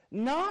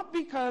 Not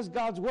because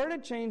God's word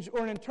had changed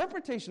or an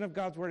interpretation of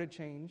God's word had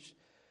changed,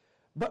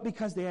 but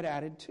because they had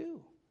added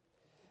to.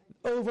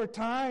 Over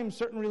time,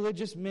 certain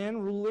religious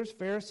men, rulers,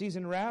 Pharisees,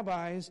 and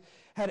rabbis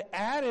had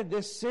added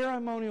this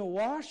ceremonial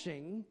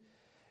washing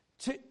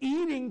to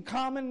eating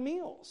common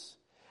meals.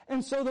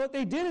 And so what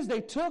they did is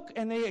they took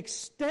and they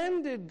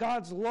extended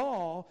God's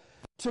law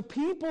to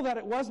people that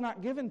it was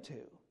not given to.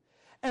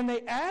 And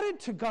they added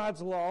to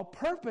God's law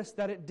purpose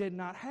that it did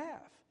not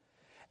have.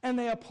 And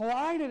they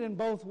applied it in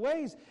both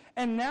ways.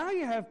 And now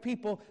you have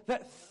people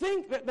that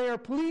think that they are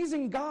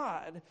pleasing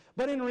God,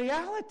 but in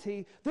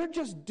reality, they're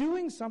just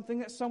doing something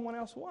that someone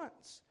else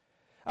wants.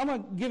 I'm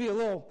going to give you a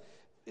little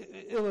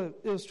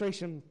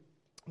illustration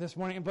this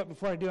morning, but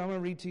before I do, I'm going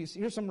to read to you.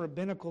 Here's some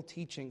rabbinical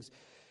teachings.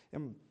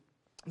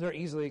 They're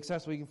easily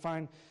accessible. You can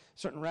find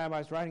certain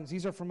rabbis' writings.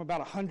 These are from about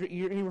 100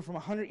 years, anywhere from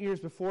 100 years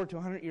before to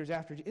 100 years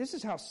after. This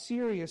is how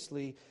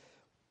seriously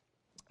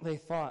they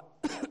thought,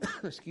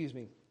 excuse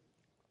me,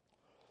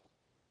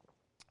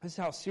 this is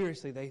how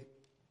seriously they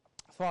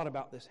thought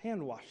about this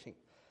hand washing.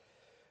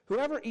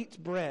 Whoever eats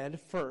bread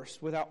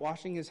first without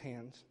washing his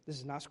hands, this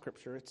is not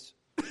scripture, it's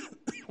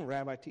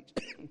rabbi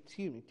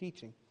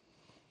teaching.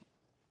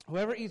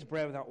 Whoever eats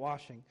bread without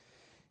washing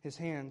his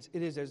hands,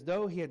 it is as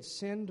though he had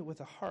sinned with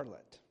a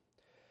harlot.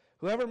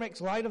 Whoever makes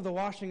light of the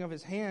washing of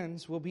his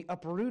hands will be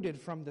uprooted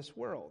from this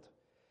world.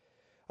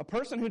 A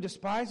person who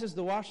despises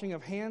the washing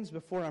of hands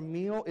before a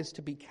meal is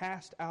to be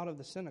cast out of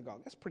the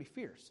synagogue. That's pretty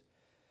fierce.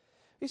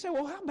 You say,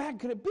 well, how bad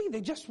could it be? They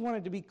just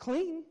wanted to be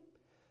clean.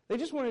 They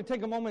just wanted to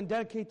take a moment and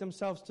dedicate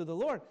themselves to the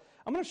Lord.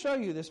 I'm going to show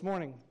you this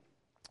morning.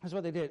 That's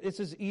what they did.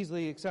 This is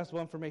easily accessible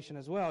information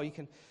as well. You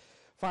can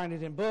find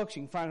it in books.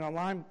 You can find it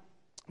online.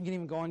 You can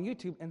even go on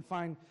YouTube and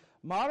find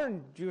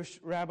modern Jewish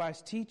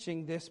rabbis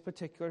teaching this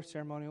particular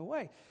ceremonial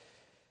way.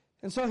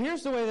 And so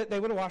here's the way that they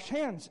would wash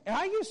hands. And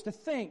I used to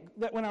think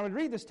that when I would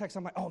read this text,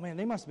 I'm like, oh man,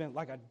 they must have been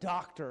like a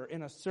doctor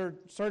in a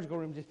surgical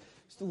room,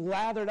 just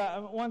lathered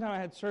up. One time I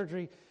had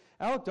surgery.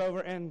 I looked over,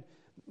 and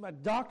my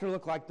doctor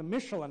looked like the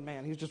Michelin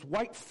Man. He was just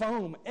white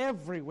foam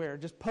everywhere,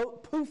 just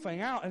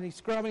poofing out, and he's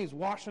scrubbing, he's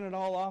washing it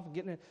all off,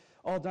 getting it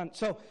all done.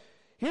 So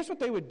here's what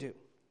they would do.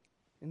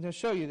 And to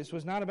show you, this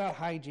was not about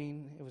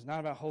hygiene. It was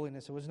not about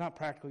holiness. It was not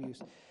practical use.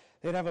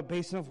 They'd have a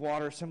basin of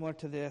water similar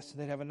to this.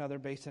 They'd have another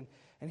basin.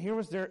 And here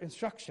was their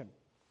instruction.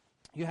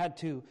 You had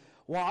to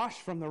wash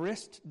from the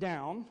wrist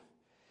down.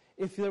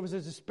 If there was a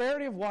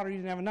disparity of water, you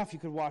didn't have enough, you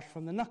could wash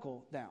from the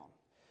knuckle down.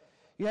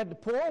 You had to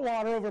pour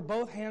water over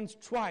both hands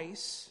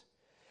twice,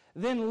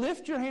 then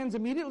lift your hands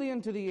immediately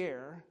into the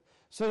air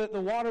so that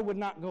the water would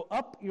not go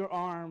up your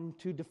arm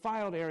to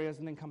defiled areas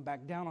and then come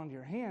back down onto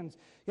your hands.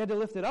 You had to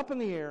lift it up in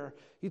the air.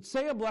 You'd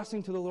say a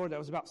blessing to the Lord that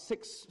was about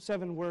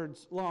 6-7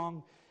 words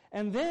long.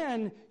 And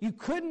then you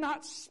could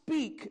not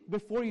speak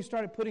before you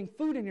started putting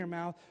food in your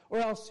mouth, or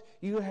else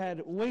you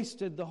had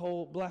wasted the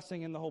whole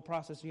blessing and the whole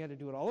process, and you had to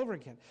do it all over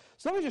again.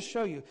 So let me just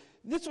show you.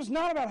 This was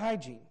not about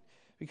hygiene,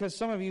 because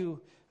some of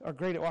you are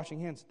great at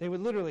washing hands. They would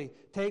literally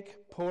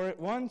pour it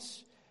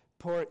once,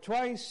 pour it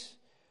twice,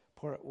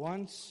 pour it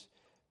once,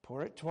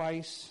 pour it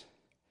twice,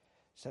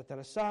 set that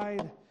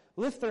aside,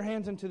 lift their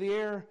hands into the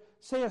air,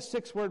 say a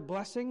 6-word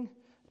blessing,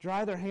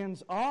 dry their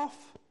hands off,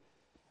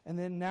 and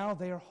then now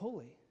they are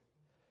holy.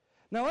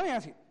 Now let me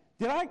ask you,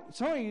 did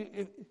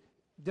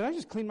I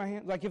just clean my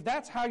hands? Like if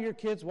that's how your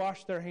kids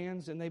wash their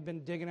hands and they've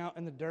been digging out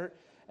in the dirt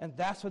and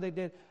that's what they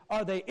did,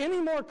 are they any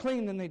more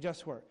clean than they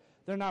just were?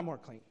 They're not more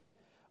clean.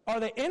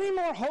 Are they any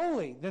more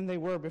holy than they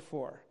were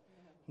before?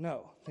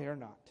 No, they are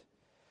not.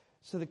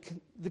 So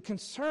the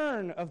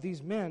concern of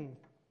these men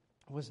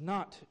was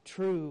not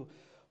true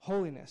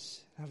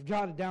holiness. I've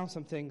jotted down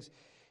some things.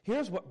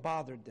 Here's what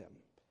bothered them.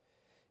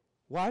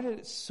 Why did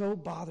it so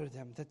bother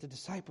them that the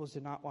disciples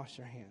did not wash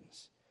their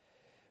hands?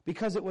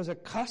 Because it was a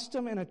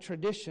custom and a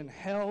tradition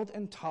held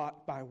and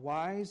taught by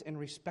wise and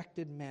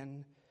respected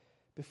men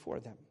before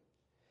them.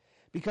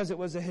 Because it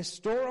was a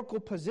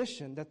historical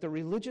position that the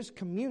religious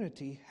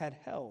community had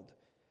held.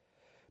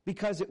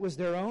 Because it was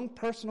their own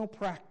personal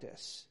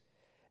practice.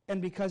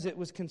 And because it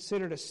was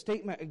considered a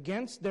statement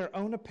against their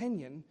own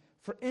opinion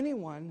for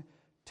anyone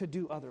to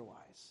do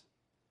otherwise.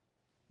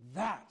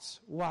 That's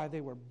why they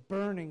were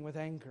burning with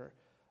anger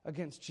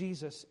against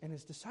Jesus and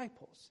his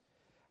disciples.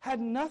 Had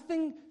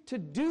nothing to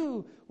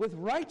do with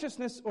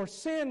righteousness or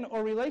sin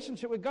or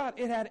relationship with God.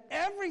 It had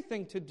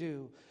everything to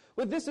do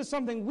with this is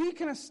something we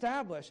can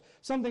establish,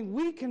 something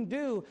we can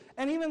do,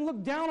 and even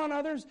look down on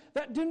others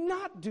that do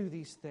not do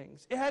these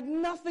things. It had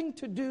nothing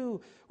to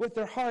do with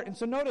their heart. And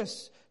so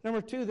notice,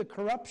 number 2, the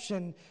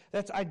corruption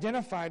that's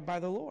identified by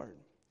the Lord.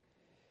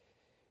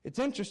 It's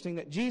interesting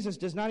that Jesus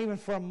does not even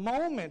for a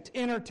moment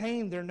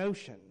entertain their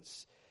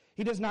notions.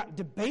 He does not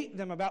debate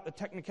them about the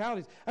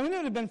technicalities. I mean, it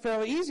would have been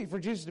fairly easy for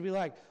Jesus to be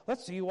like,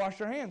 let's see you wash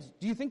your hands.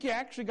 Do you think you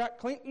actually got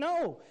clean?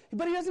 No.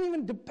 But he doesn't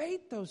even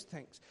debate those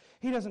things.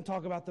 He doesn't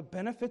talk about the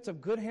benefits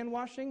of good hand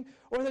washing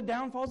or the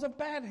downfalls of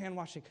bad hand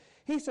washing.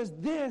 He says,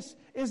 this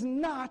is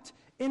not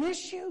an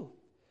issue.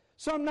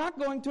 So I'm not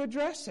going to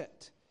address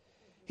it.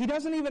 He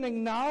doesn't even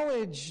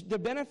acknowledge the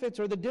benefits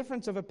or the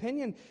difference of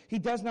opinion. He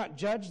does not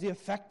judge the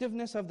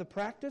effectiveness of the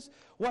practice.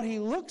 What he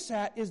looks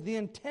at is the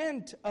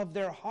intent of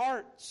their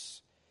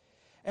hearts.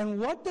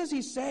 And what does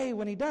he say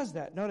when he does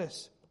that?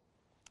 Notice,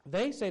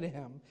 they say to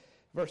him,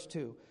 verse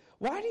 2,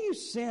 why do you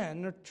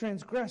sin or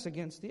transgress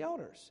against the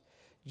elders?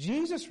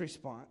 Jesus'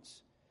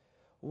 response,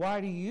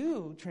 why do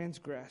you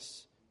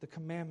transgress the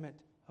commandment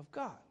of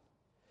God?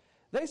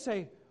 They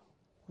say,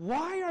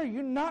 why are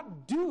you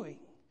not doing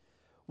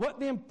what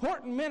the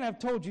important men have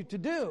told you to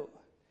do?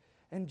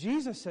 And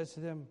Jesus says to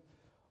them,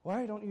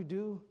 why don't you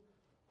do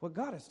what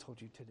God has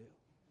told you to do?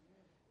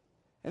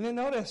 And then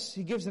notice,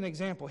 he gives an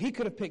example. He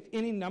could have picked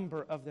any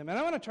number of them. And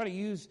I want to try to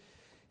use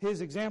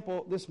his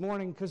example this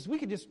morning because we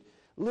could just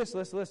list.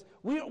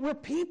 We're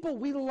people.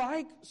 We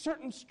like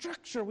certain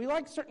structure. We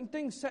like certain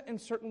things set in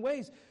certain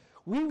ways.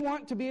 We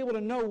want to be able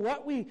to know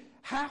what we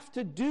have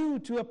to do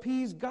to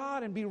appease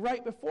God and be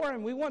right before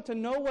Him. We want to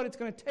know what it's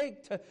going to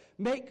take to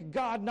make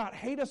God not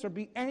hate us or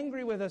be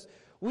angry with us.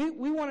 We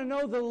want to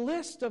know the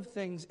list of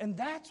things, and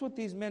that's what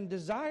these men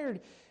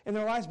desired in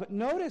their lives. But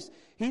notice,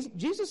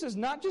 Jesus is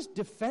not just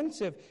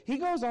defensive. He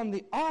goes on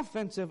the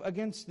offensive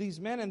against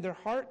these men and their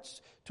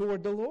hearts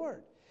toward the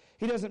Lord.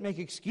 He doesn't make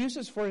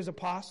excuses for His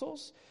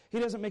apostles. He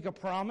doesn't make a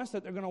promise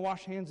that they're going to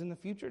wash hands in the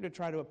future to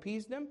try to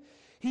appease them.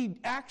 He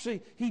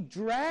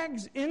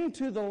drags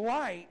into the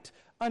light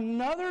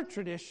another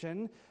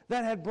tradition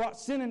that had brought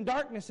sin and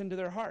darkness into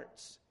their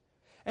hearts.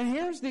 And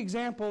here's the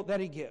example that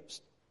he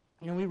gives.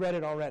 And we read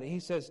it already. He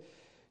says,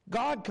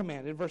 God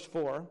commanded, verse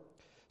 4,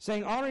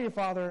 saying, honor your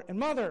father and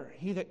mother.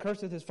 He that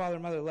curseth his father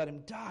and mother, let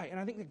him die. And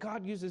I think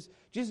that Jesus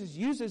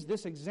uses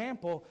this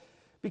example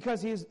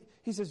because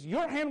he says,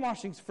 your hand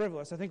washing is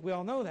frivolous. I think we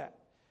all know that.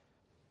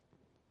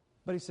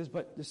 But he says,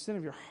 but the sin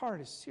of your heart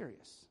is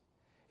serious.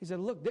 He said,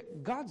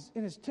 look, God's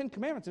in His 10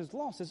 Commandments, His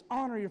law says,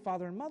 honor your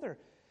father and mother.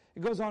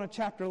 It goes on a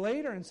chapter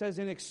later and says,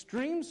 in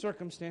extreme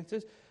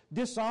circumstances,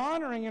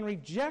 dishonoring and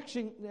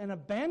rejection and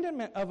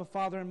abandonment of a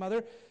father and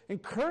mother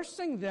and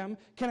cursing them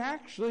can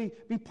actually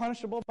be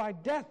punishable by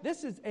death.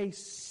 This is a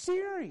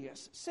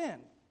serious sin.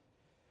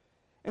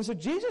 And so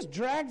Jesus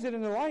drags it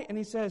into light and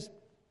He says,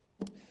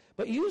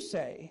 but you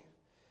say,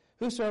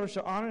 whosoever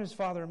shall honor his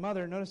father and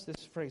mother, notice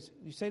this phrase,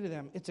 you say to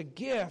them, it's a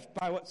gift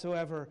by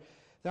whatsoever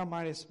thou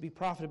mightest be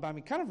profited by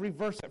me. Kind of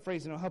reverse that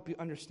phrase and it'll help you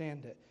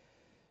understand it.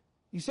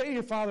 You say to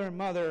your father and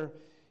mother,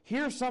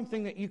 here's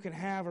something that you can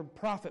have or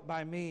profit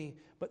by me,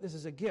 but this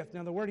is a gift.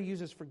 Now the word he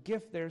uses for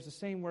gift there is the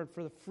same word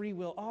for the free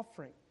will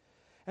offering.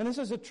 And this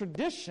is a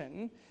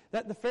tradition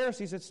that the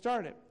Pharisees had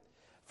started.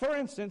 For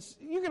instance,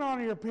 you can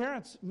honor your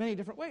parents many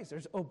different ways.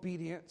 There's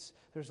obedience,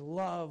 there's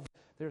love,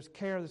 there's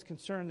care, there's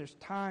concern, there's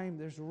time,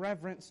 there's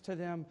reverence to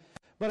them.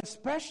 But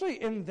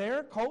especially in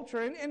their culture,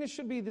 and it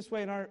should be this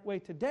way in our way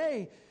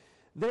today,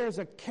 there's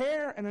a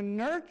care and a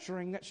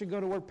nurturing that should go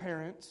toward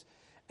parents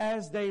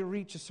as they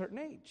reach a certain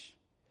age,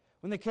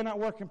 when they cannot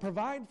work and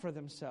provide for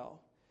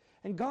themselves.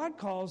 And God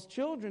calls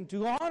children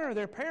to honor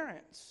their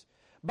parents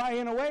by,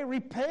 in a way,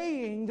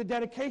 repaying the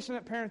dedication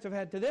that parents have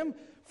had to them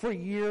for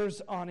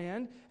years on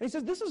end. And He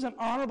says this is an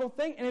honorable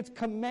thing, and it's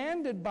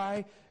commanded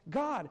by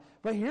God.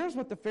 But here's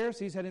what the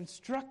Pharisees had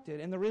instructed,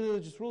 and the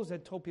religious rulers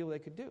had told people they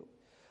could do.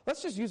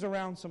 Let's just use a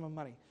round sum of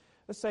money.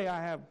 Let's say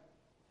I have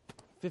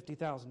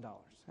 $50,000.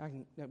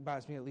 That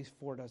buys me at least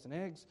 4 dozen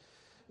eggs.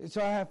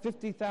 So I have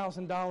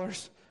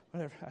 $50,000.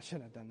 Whatever. I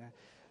shouldn't have done that.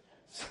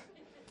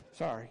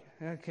 Sorry.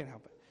 I can't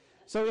help it.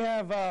 So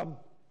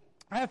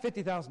I have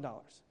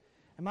 $50,000.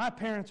 And my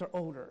parents are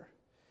older.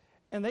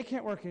 And they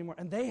can't work anymore.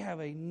 And they have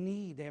a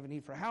need. They have a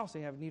need for a house.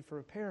 They have a need for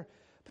repair.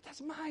 But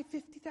that's my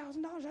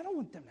 $50,000. I don't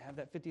want them to have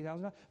that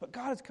 $50,000. But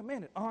God has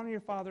commanded, honor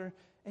your father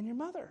and your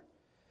mother.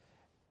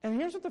 And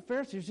here's what the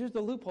Pharisees, here's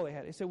the loophole they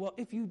had. They said, well,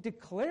 if you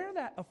declare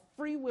that a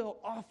free will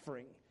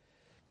offering,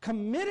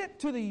 commit it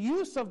to the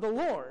use of the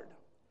Lord,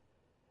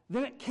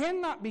 then it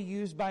cannot be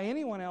used by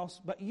anyone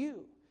else but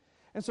you.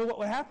 And so what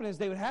would happen is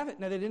they would have it.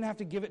 Now, they didn't have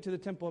to give it to the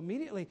temple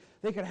immediately.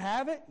 They could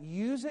have it,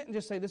 use it, and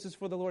just say, this is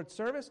for the Lord's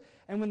service.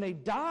 And when they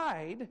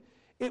died,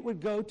 it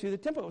would go to the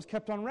temple. It was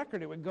kept on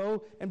record. It would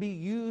go and be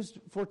used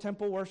for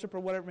temple worship or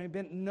whatever it may have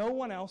been. No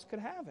one else could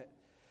have it.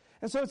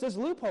 And so it's this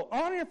loophole.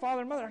 Honor your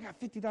father and mother. I got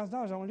 $50,000.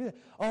 I want to do that.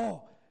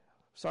 Oh,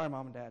 sorry,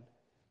 Mom and Dad.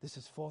 This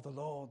is for the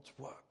Lord's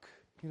work.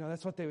 You know,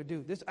 that's what they would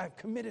do. I've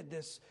committed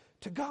this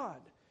to God.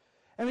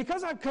 And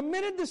because I've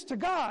committed this to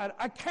God,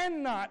 I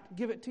cannot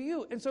give it to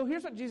you. And so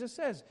here's what Jesus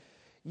says.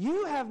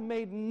 You have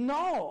made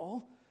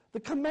null the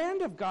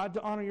command of God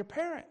to honor your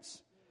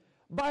parents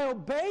by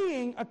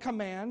obeying a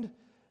command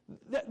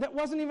that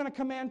wasn't even a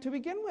command to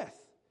begin with.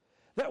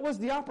 That was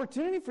the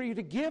opportunity for you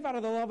to give out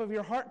of the love of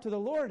your heart to the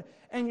Lord.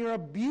 And you're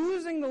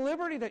abusing the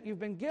liberty that you've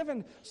been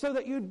given so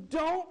that you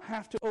don't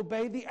have to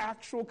obey the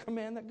actual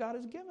command that God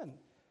has given.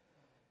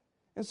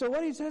 And so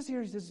what he says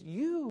here, he says,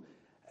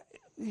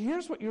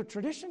 here's what your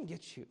tradition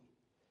gets you.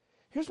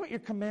 Here's what your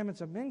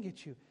commandments of men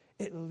get you.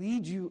 It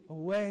leads you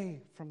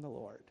away from the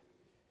Lord.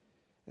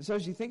 And so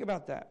as you think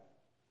about that,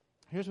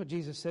 here's what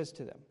Jesus says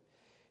to them.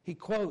 He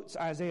quotes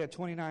Isaiah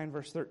 29,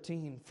 verse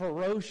 13,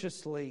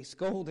 ferociously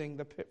scolding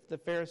the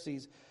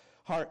Pharisees'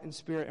 heart and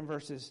spirit in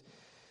verses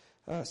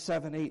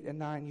 7, 8, and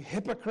 9. You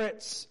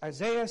hypocrites,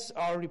 Isaiah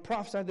already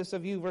prophesied this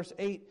of you, verse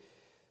 8.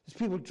 These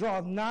people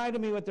draw nigh to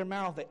me with their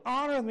mouth. They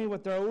honor me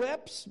with their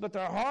lips, but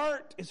their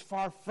heart is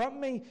far from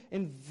me.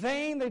 In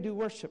vain they do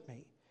worship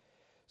me.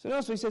 So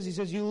notice what he says. He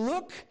says, you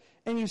look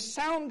and you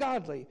sound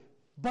godly,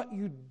 but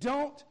you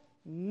don't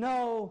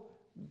know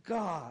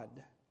God.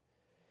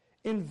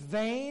 In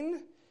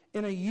vain,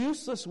 in a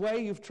useless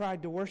way, you've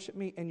tried to worship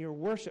me, and your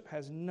worship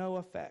has no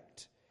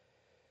effect.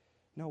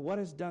 No, what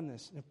has done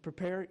this? Now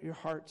prepare your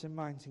hearts and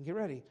minds and get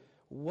ready.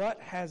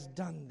 What has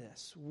done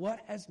this?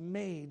 What has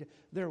made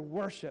their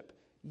worship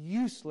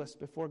useless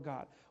before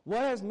God?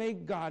 What has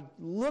made God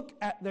look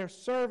at their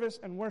service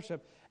and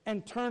worship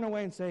and turn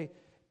away and say,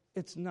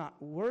 it's not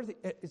worthy,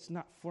 it's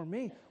not for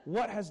me?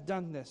 What has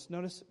done this?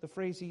 Notice the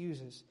phrase he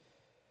uses,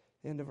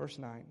 the end of verse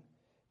 9.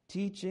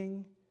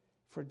 Teaching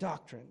for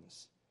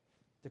doctrines,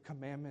 the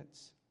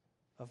commandments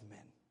of men.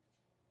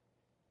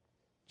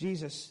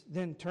 Jesus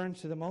then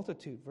turns to the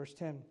multitude, verse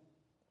 10.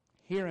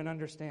 Hear and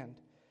understand.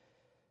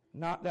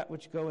 Not that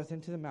which goeth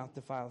into the mouth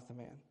defileth the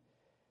man,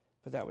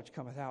 but that which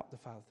cometh out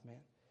defileth the man.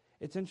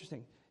 It's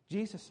interesting.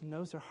 Jesus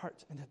knows their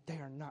hearts and that they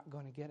are not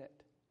going to get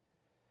it.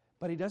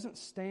 But he doesn't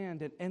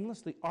stand and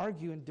endlessly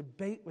argue and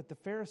debate with the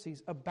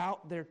Pharisees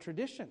about their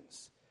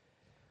traditions.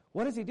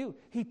 What does he do?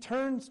 He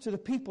turns to the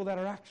people that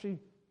are actually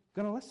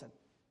going to listen.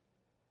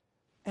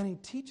 And he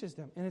teaches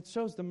them. And it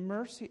shows the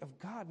mercy of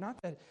God.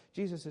 Not that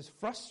Jesus is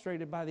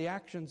frustrated by the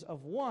actions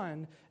of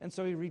one, and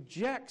so he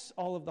rejects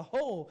all of the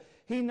whole.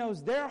 He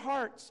knows their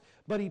hearts,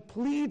 but he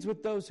pleads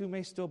with those who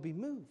may still be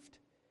moved.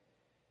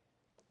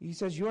 He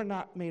says, you are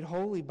not made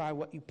holy by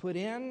what you put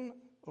in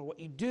or what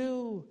you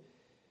do.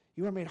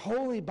 You are made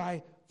holy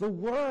by the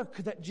work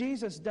that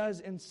Jesus does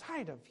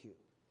inside of you.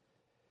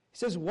 He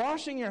says,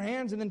 washing your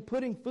hands and then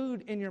putting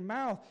food in your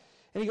mouth.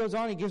 And he goes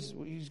on, he's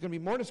going to be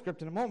more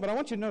descriptive in a moment, but I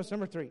want you to notice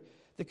number 3,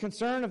 the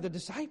concern of the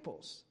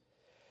disciples.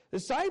 The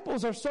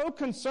disciples are so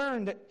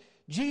concerned that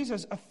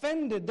Jesus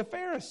offended the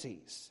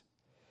Pharisees.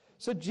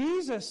 So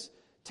Jesus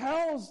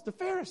tells the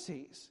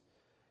Pharisees,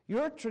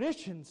 your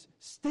traditions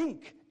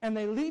stink and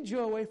they lead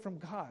you away from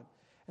God.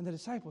 And the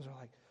disciples are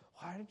like,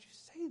 why did you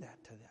say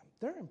that to them?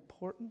 They're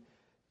important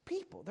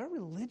people. They're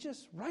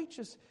religious,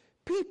 righteous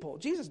people.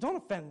 Jesus, don't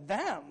offend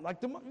them.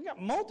 Like, we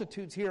got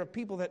multitudes here of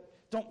people that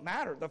don't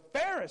matter. The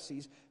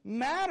Pharisees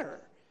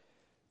matter.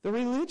 The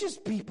religious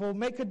people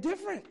make a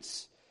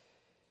difference.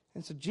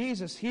 And so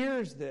Jesus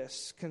hears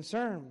this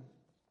concern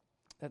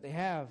that they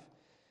have,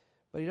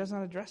 but he does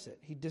not address it.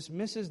 He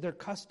dismisses their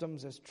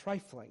customs as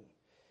trifling.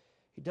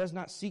 He does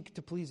not seek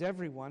to please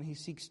everyone. He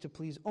seeks to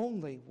please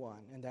only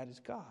one, and that is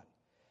God.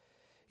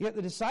 Yet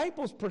the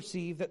disciples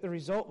perceive that the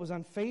result was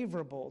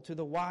unfavorable to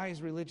the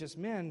wise religious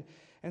men,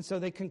 and so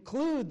they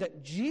conclude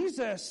that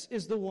Jesus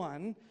is the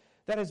one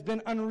that has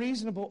been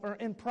unreasonable or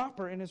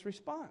improper in his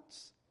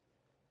response.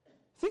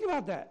 Think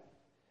about that.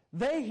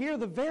 They hear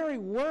the very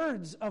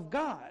words of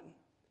God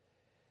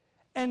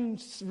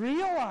and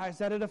realize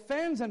that it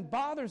offends and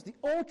bothers the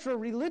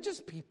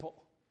ultra-religious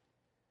people.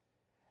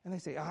 And they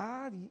say,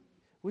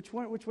 which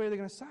way are they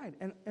going to side?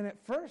 And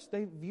at first,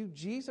 they view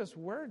Jesus'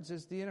 words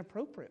as the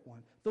inappropriate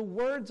one. The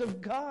words of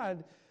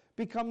God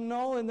become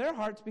null in their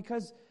hearts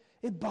because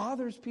it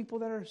bothers people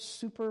that are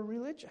super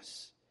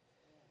religious.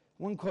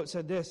 One quote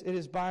said this, it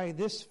is by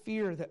this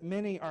fear that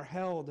many are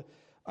held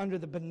under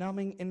the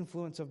benumbing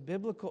influence of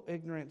biblical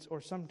ignorance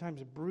or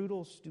sometimes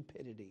brutal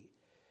stupidity.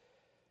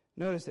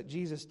 Notice that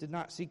Jesus did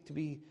not seek to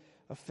be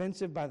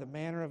offensive by the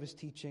manner of his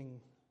teaching,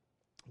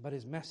 but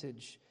his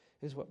message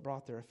is what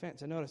brought their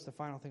offense. And notice the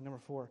final thing, number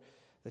 4,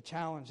 the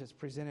challenge that's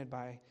presented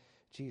by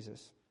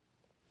Jesus.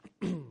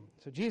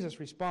 So Jesus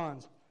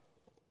responds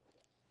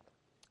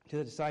to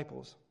the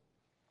disciples.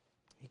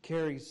 He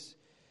carries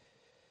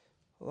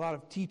a lot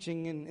of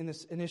teaching in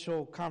this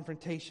initial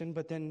confrontation,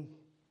 but then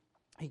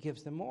he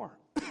gives them more.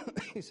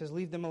 He says,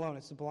 leave them alone.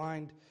 It's the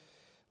blind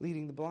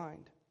leading the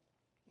blind.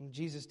 And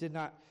Jesus did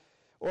not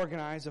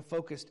organize a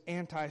focused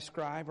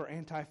anti-scribe or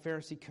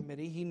anti-Pharisee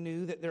committee. He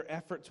knew that their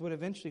efforts would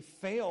eventually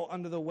fail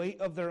under the weight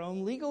of their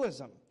own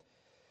legalism.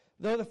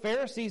 Though the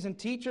Pharisees and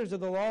teachers of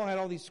the law had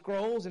all these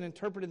scrolls and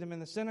interpreted them in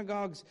the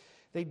synagogues,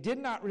 they did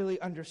not really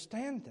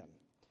understand them.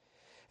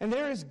 And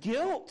there is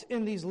guilt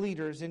in these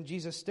leaders in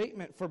Jesus'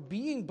 statement for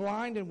being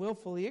blind and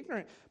willfully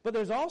ignorant, but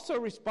there's also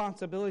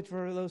responsibility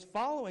for those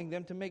following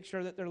them to make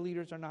sure that their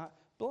leaders are not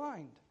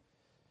blind.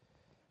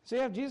 So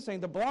you have Jesus saying,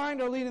 the blind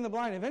are leading the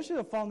blind. Eventually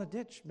they'll fall in the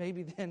ditch.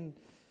 Maybe then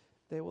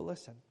they will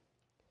listen.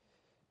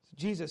 So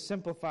Jesus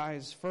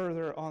simplifies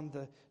further on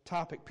the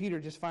topic. Peter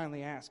just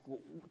finally asked, well,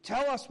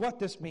 tell us what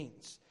this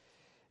means.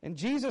 And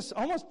Jesus,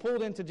 almost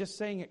pulled into just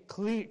saying it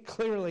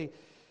clearly,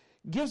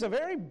 gives a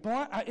very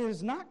blunt, it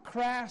is not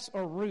crass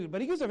or rude,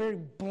 but he gives a very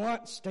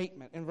blunt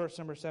statement in verse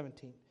number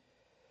 17.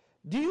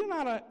 Do you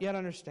not yet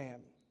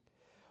understand?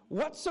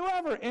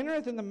 Whatsoever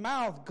entereth in the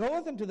mouth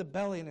goeth into the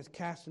belly and is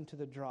cast into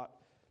the draught.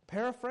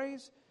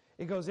 Paraphrase,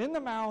 it goes in the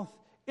mouth,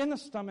 in the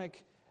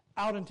stomach,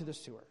 out into the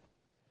sewer.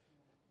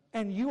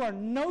 And you are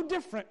no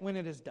different when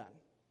it is done.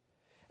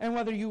 And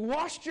whether you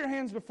washed your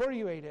hands before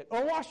you ate it,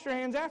 or washed your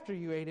hands after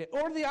you ate it,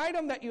 or the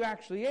item that you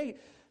actually ate,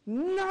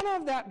 none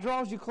of that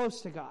draws you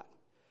close to God.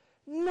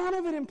 None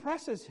of it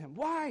impresses him.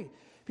 Why?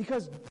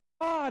 Because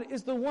God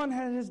is the one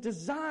that has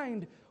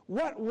designed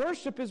what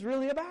worship is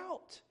really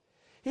about.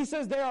 He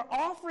says they are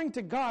offering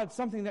to God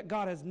something that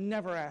God has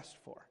never asked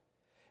for.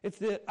 It's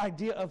the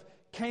idea of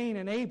Cain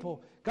and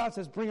Abel. God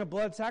says, bring a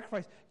blood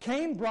sacrifice.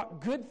 Cain brought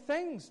good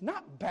things,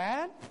 not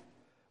bad,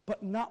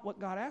 but not what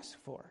God asked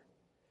for.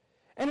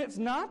 And it's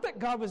not that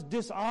God was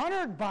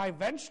dishonored by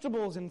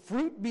vegetables and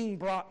fruit being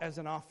brought as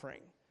an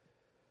offering,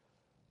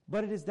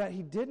 but it is that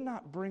he did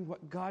not bring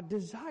what God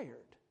desired.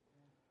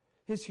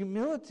 His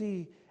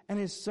humility and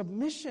his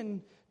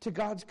submission to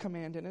God's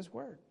command and his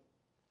word.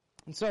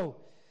 And so,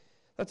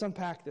 let's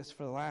unpack this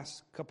for the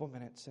last couple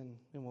minutes, and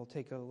then we'll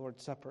take a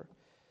Lord's Supper.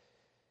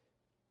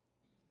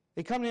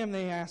 They come to him,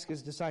 they ask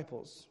his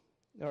disciples,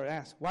 or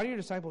ask, why do your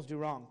disciples do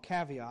wrong?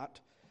 Caveat,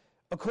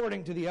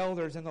 according to the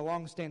elders and the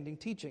long-standing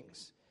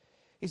teachings.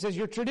 He says,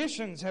 your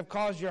traditions have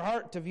caused your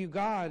heart to view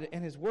God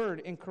and his word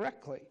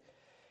incorrectly.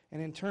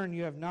 And in turn,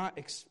 you have not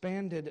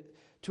expanded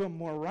to a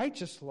more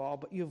righteous law,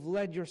 but you've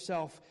led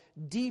yourself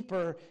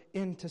deeper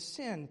into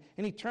sin.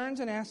 And he turns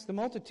and asks the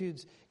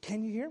multitudes,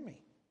 can you hear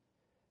me?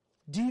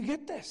 Do you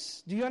get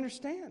this? Do you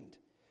understand?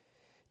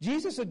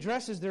 Jesus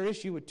addresses their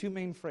issue with two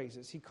main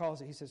phrases. He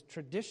says,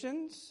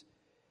 traditions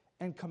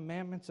and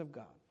commandments of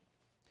God.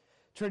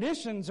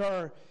 Traditions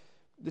are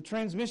the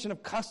transmission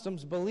of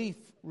customs, belief,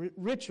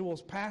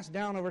 rituals passed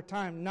down over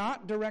time,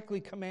 not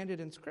directly commanded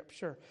in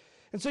Scripture.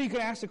 And so you could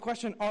ask the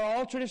question, are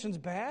all traditions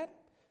bad?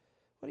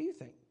 What do you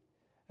think?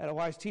 I had a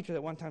wise teacher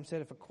that one time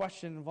said, if a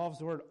question involves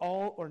the word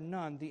all or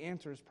none, the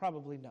answer is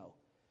probably no.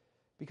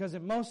 Because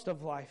in most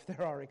of life,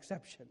 there are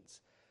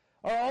exceptions.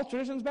 Are all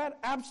traditions bad?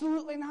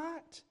 Absolutely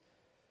not.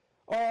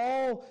 Are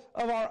all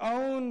of our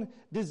own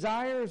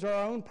desires, or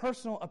our own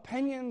personal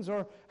opinions,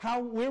 or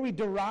where we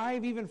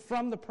derive even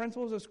from the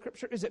principles of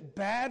Scripture, is it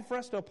bad for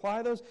us to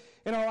apply those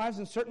in our lives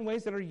in certain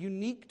ways that are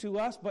unique to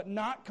us, but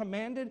not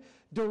commanded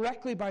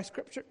directly by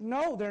Scripture?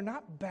 No, they're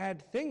not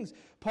bad things.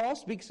 Paul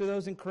speaks to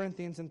those in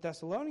Corinthians and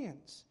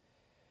Thessalonians.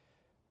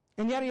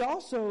 And yet he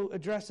also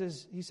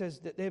addresses, he says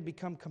that they have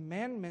become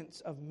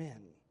commandments of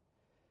men.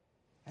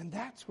 And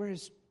that's where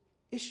his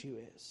issue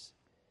is.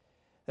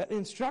 That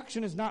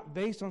instruction is not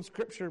based on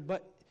Scripture,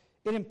 but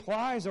it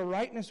implies a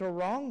rightness or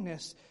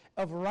wrongness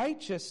of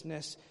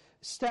righteousness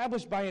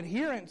established by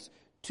adherence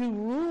to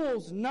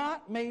rules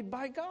not made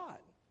by God.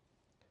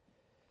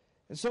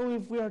 And so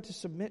if we are to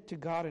submit to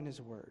God and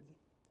his word,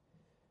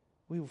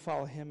 we will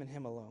follow him and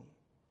him alone.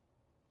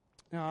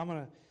 Now I'm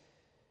going to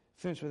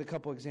finish with a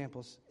couple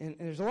examples. And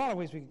there's a lot of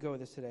ways we could go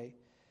with this today.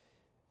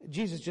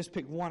 Jesus just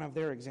picked one of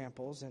their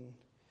examples, and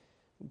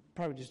we'll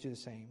probably just do the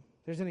same.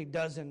 There's any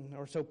dozen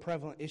or so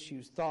prevalent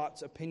issues,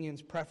 thoughts,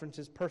 opinions,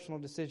 preferences, personal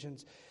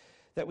decisions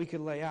that we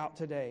could lay out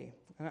today.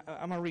 And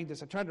I'm going to read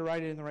this. I tried to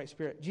write it in the right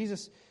spirit.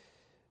 Jesus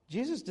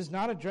does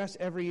not address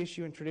every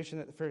issue and tradition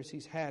that the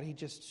Pharisees had. He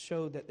just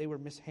showed that they were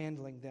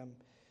mishandling them.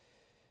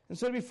 And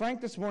so to be frank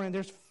this morning,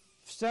 there's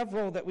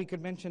several that we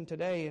could mention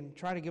today and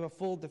try to give a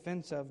full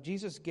defense of.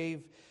 Jesus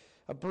gave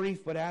a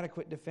brief but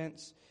adequate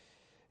defense.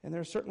 And there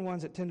are certain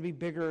ones that tend to be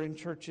bigger in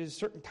churches,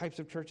 certain types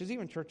of churches,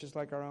 even churches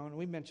like our own.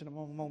 We mentioned a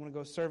moment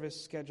ago,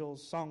 service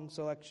schedules, song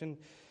selection,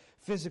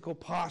 physical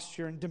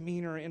posture and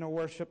demeanor in a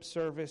worship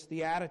service,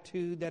 the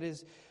attitude that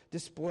is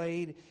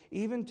displayed,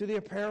 even to the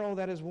apparel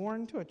that is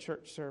worn to a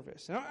church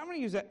service. And I'm going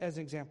to use that as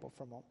an example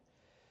for a moment.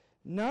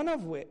 None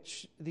of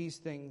which these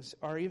things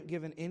are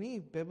given any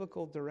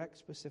biblical, direct,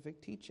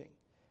 specific teaching.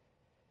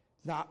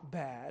 Not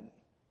bad,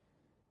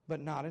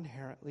 but not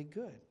inherently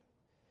good.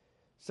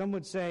 Some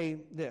would say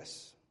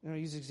this. I'm going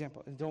to use an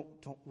example. And don't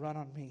run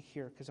on me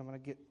here, because I'm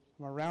going to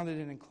round it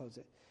in and close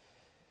it.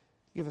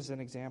 Give us an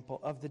example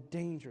of the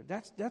danger.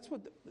 That's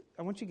what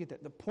I want you to get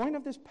that. The point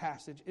of this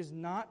passage is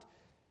not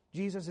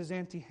Jesus'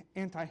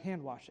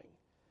 anti-hand washing.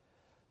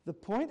 The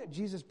point that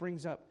Jesus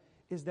brings up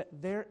is that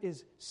there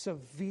is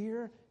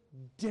severe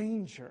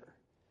danger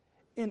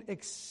in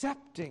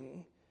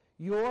accepting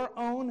your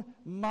own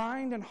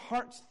mind and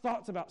heart's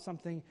thoughts about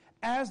something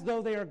as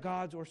though they are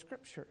God's or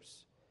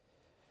Scripture's.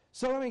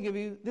 So let me give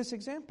you this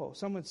example.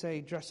 Some would say,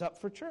 dress up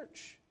for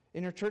church,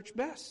 in your church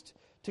best,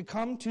 to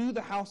come to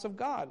the house of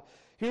God.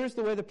 Here's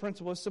the way the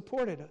principle is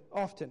supported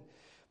often.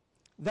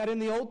 That in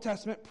the Old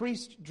Testament,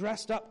 priests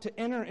dressed up to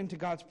enter into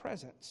God's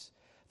presence.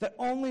 That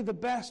only the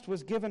best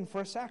was given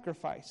for a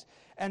sacrifice.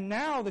 And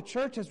now the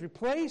church has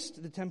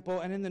replaced the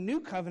temple, and in the new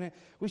covenant,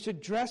 we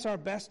should dress our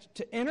best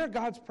to enter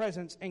God's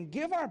presence and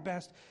give our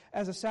best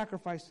as a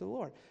sacrifice to the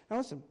Lord. Now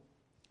listen,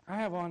 I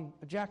have on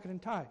a jacket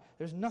and tie.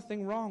 There's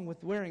nothing wrong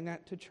with wearing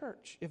that to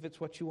church if it's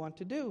what you want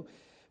to do.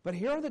 But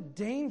here are the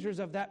dangers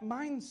of that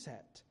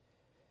mindset.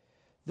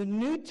 The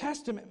New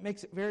Testament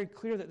makes it very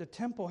clear that the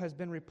temple has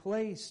been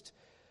replaced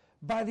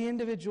by the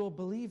individual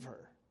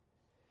believer.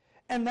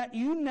 And that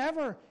you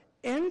never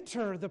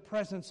enter the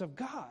presence of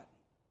God.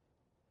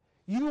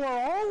 You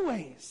are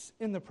always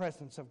in the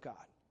presence of God.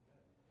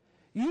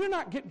 You do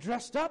not get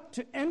dressed up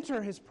to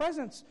enter his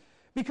presence,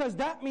 because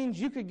that means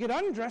you could get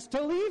undressed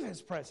to leave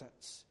his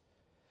presence.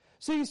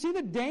 So you see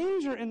the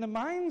danger in the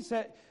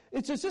mindset.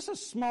 It's just a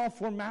small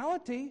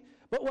formality,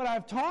 but what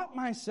I've taught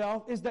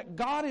myself is that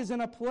God is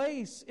in a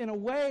place, in a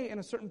way, in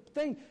a certain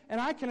thing,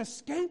 and I can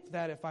escape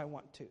that if I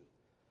want to.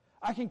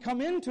 I can come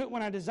into it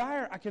when I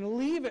desire. I can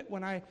leave it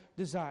when I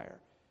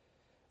desire.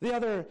 The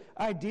other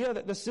idea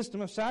that the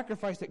system of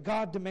sacrifice, that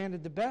God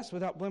demanded the best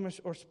without blemish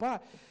or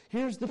spot.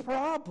 Here's the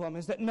problem,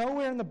 is that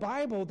nowhere in the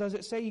Bible does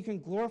it say you can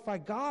glorify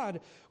God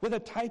with a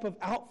type of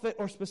outfit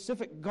or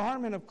specific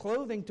garment of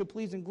clothing to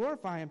please and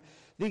glorify Him.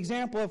 The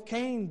example of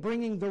Cain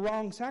bringing the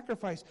wrong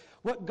sacrifice.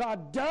 What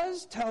God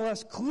does tell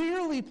us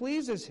clearly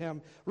pleases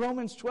Him.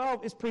 Romans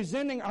 12 is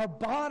presenting our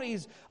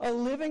bodies a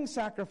living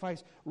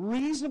sacrifice,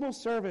 reasonable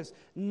service,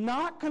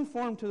 not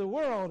conformed to the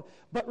world,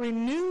 but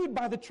renewed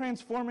by the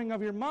transforming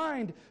of your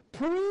mind,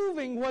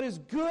 proving what is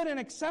good and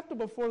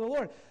acceptable for the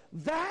Lord.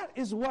 That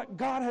is what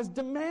God has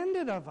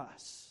demanded of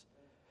us.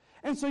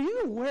 And so you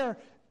can wear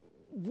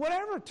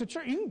whatever to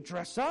church. You can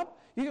dress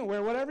up. You can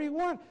wear whatever you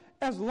want.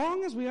 As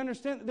long as we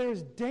understand that there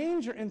is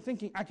danger in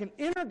thinking I can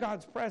enter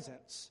God's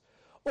presence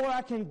or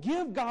I can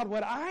give God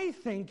what I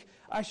think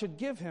I should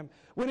give Him.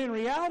 When in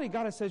reality,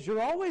 God says,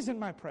 you're always in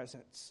my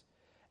presence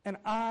and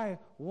I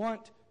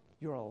want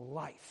your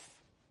life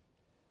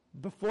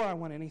before I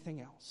want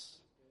anything else.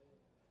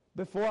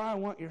 Before I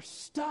want your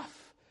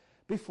stuff,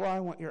 before I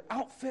want your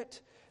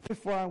outfit,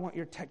 before I want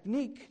your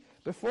technique,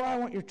 before I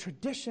want your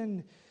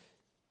tradition,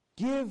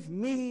 give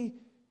me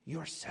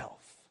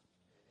yourself.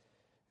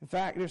 In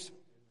fact, there's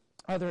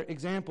other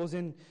examples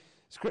in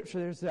Scripture.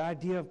 There's the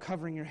idea of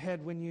covering your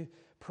head when you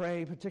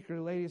pray,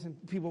 particularly ladies, and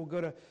people will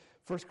go to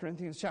 1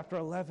 Corinthians chapter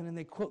 11 and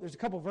they quote, there's a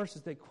couple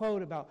verses they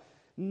quote about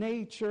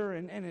nature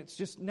and it's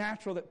just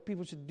natural that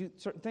people should do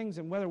certain things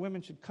and whether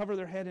women should cover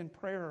their head in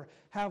prayer or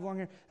have long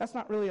hair. That's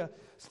not really a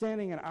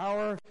standing in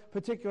our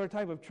particular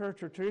type of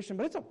church or tradition,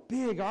 but it's a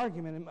big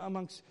argument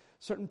amongst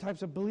certain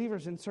types of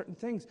believers in certain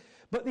things.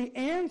 But the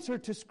answer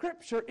to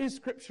Scripture is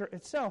Scripture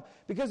itself.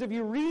 Because if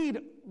you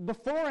read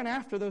before and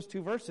after those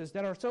two verses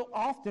that are so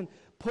often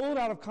pulled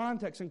out of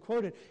context and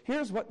quoted,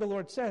 here's what the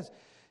Lord says.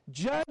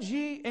 Judge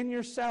ye in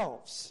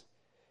yourselves.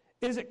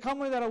 Is it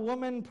comely that a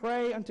woman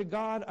pray unto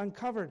God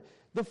uncovered?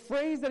 The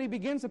phrase that he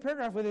begins the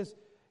paragraph with is,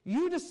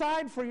 you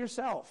decide for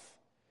yourself.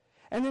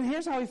 And then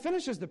here's how he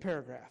finishes the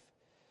paragraph.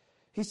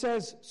 He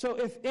says, so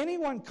if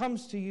anyone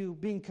comes to you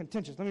being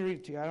contentious, let me read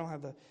it to you. I don't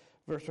have the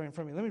verse right in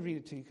front of me. Let me read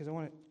it to you because I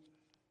want it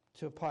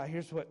to apply.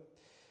 Here's what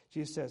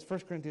Jesus says.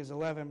 1 Corinthians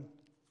 11.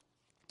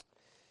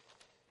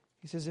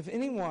 He says, if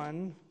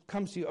anyone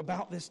comes to you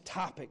about this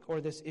topic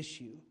or this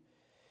issue,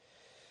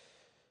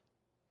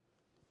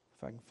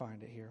 if I can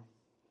find it here,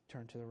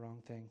 turn to the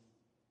wrong thing.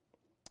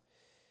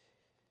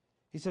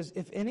 He says,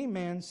 if any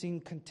man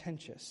seem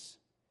contentious,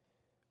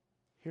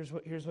 here's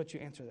what you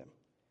answer them.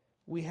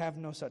 We have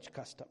no such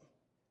custom,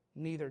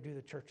 neither do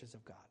the churches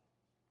of God.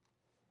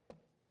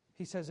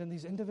 He says in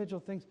these individual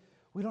things,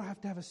 we don't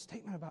have to have a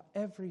statement about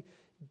every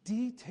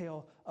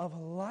detail of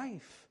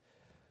life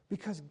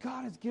because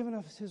God has given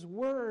us His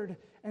Word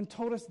and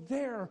told us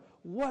there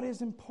what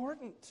is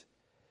important.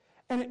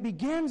 And it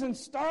begins and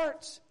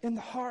starts in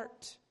the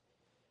heart.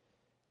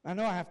 I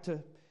know I have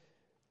to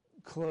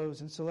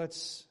close, and so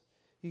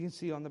you can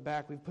see on the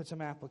back we've put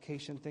some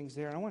application things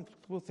there. And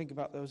we'll think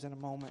about those in a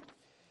moment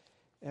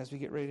as we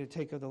get ready to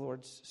take of the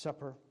Lord's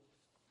Supper.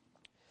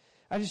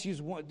 I just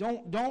use one.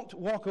 Don't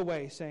walk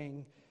away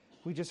saying,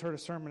 we just heard a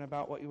sermon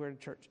about what you wear to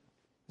church.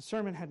 The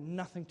sermon had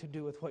nothing to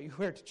do with what you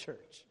wear to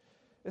church.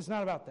 It's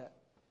not about that.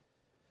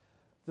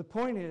 The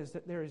point is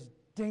that there is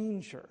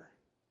danger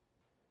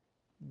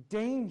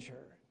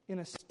in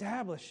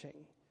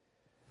establishing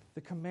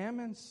the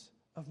commandments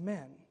of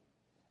men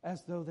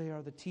as though they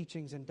are the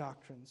teachings and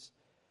doctrines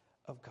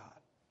of God.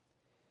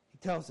 He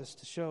tells us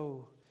to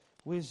show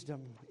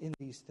wisdom in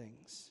these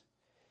things.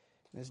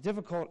 And as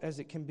difficult as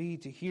it can be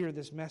to hear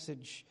this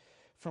message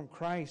from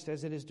Christ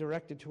as it is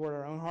directed toward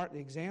our own heart, the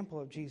example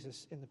of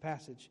Jesus in the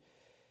passage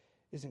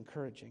is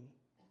encouraging.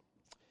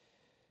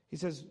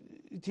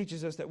 He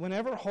teaches us that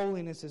whenever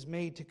holiness is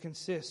made to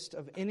consist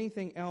of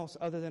anything else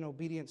other than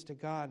obedience to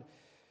God,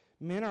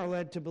 men are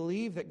led to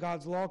believe that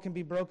God's law can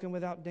be broken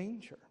without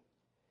danger.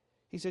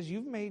 He says,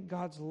 you've made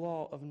God's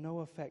law of no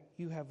effect.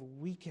 You have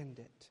weakened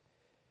it.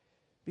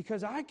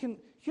 Because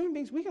human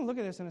beings, we can look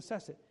at this and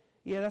assess it.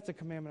 Yeah, that's a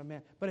commandment of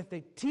man. But if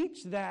they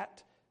teach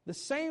that the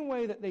same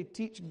way that they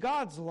teach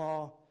God's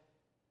law,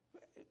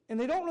 and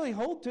they don't really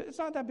hold to it, it's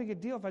not that big a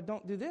deal if I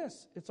don't do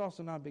this. It's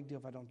also not a big deal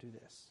if I don't do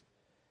this.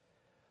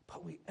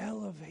 But we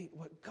elevate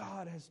what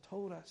God has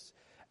told us,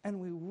 and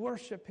we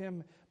worship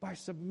Him by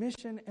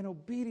submission and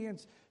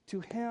obedience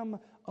to Him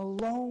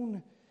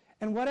alone.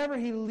 And whatever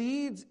He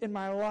leads in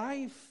my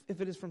life,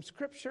 if it is from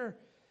Scripture,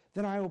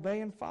 then I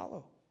obey and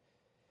follow.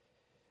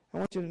 I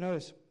want you to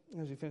notice,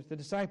 as we finish, the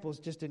disciples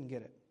just didn't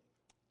get it.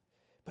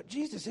 But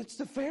Jesus, it's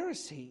the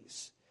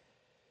Pharisees.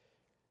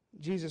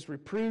 Jesus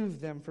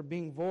reproved them for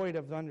being void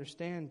of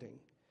understanding,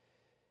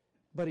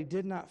 but He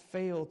did not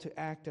fail to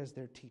act as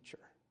their teacher.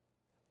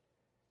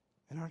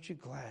 And aren't you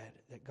glad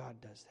that God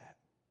does that?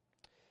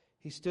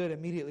 He stood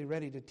immediately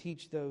ready to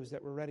teach those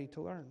that were ready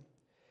to learn.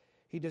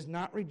 He does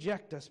not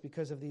reject us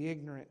because of the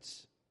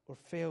ignorance or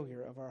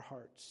failure of our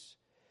hearts.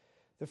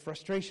 The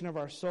frustration of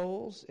our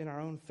souls in our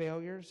own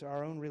failures,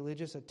 our own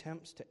religious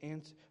attempts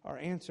are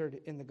answered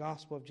in the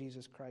gospel of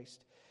Jesus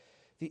Christ.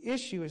 The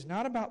issue is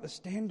not about the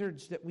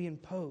standards that we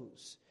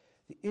impose.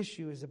 The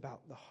issue is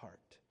about the heart.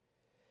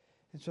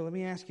 And so let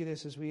me ask you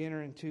this as we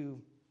enter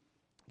into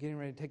getting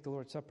ready to take the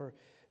Lord's Supper.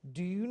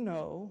 Do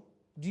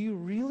you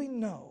really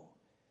know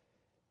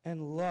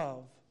and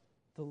love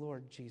the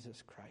Lord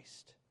Jesus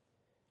Christ?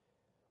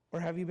 Or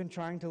have you been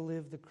trying to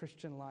live the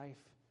Christian life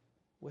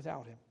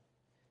without Him?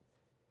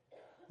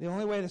 The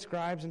only way the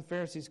scribes and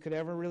Pharisees could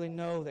ever really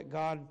know that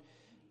God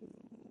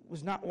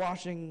was not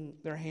washing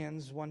their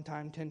hands 1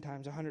 time, 10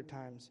 times, 100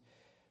 times,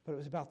 but it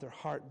was about their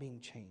heart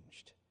being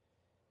changed.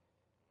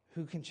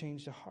 Who can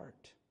change the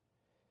heart?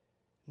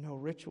 No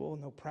ritual,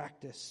 no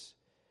practice,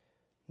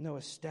 no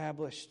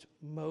established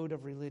mode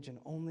of religion.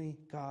 Only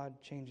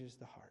God changes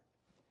the heart.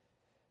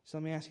 So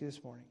let me ask you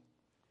this morning.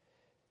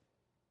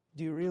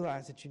 Do you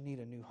realize that you need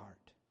a new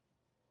heart?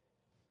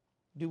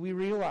 Do we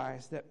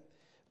realize that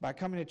by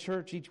coming to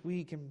church each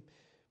week and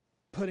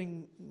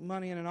putting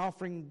money in an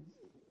offering,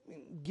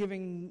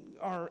 giving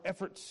our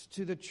efforts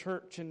to the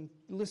church and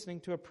listening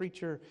to a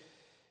preacher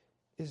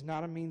is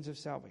not a means of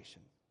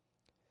salvation?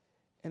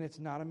 And it's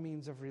not a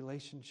means of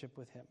relationship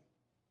with Him.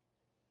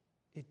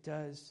 It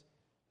does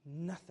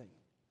nothing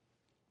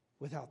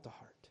without the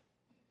heart.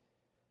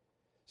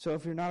 So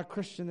if you're not a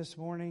Christian this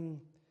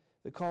morning,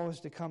 the call is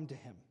to come to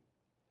Him.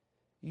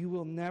 You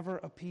will never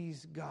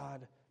appease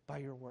God by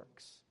your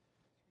works,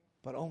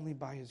 but only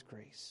by His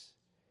grace.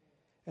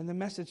 And the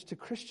message to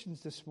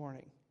Christians this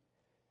morning,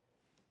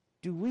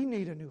 do we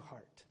need a new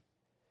heart?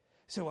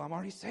 So I'm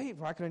already saved.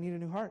 Why could I need a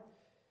new heart?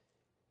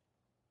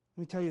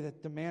 Let me tell you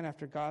that the man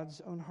after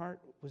God's own heart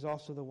was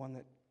also the one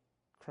that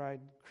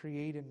cried,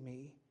 "Create in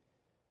me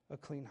a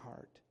clean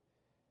heart.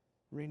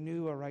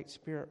 Renew a right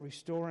spirit.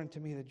 Restore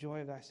unto me the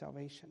joy of thy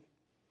salvation."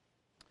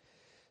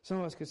 Some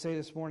of us could say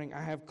this morning,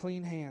 I have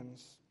clean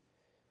hands,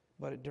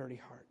 but a dirty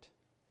heart.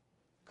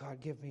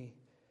 God, give me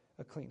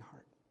a clean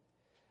heart.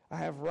 I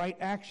have right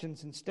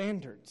actions and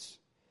standards,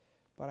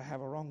 but I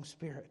have a wrong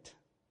spirit.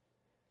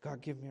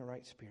 God, give me a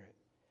right spirit.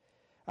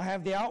 I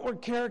have the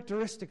outward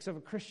characteristics of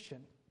a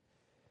Christian,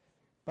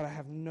 but I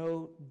have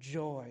no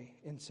joy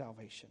in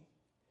salvation.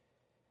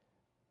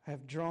 I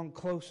have drawn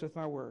close with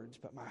my words,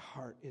 but my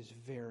heart is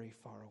very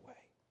far away.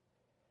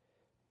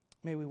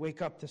 May we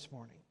wake up this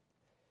morning,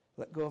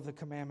 let go of the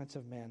commandments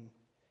of men,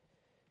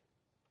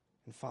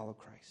 and follow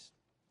Christ.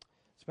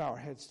 Let's bow our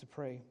heads to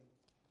pray,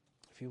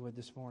 if you would,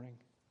 this morning.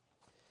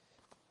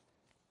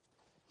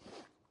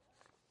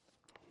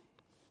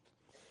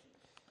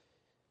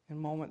 In a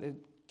moment, the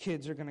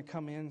kids are going to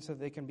come in so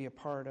they can be a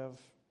part of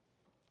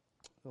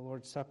the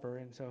Lord's Supper.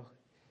 And so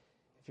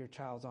if your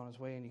child's on his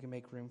way, and you can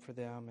make room for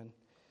them, and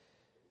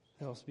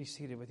they'll be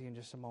seated with you in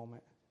just a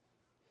moment.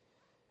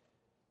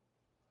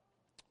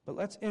 But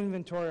let's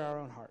inventory our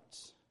own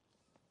hearts.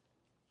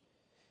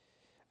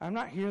 I'm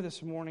not here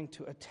this morning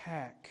to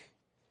attack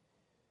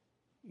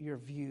your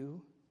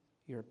view,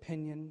 your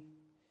opinion,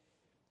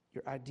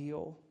 your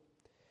ideal,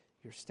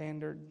 your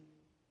standard,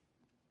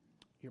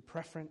 your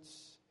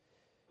preference,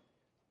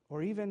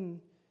 or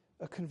even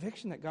a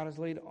conviction that God has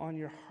laid on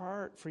your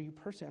heart for you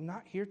personally. I'm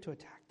not here to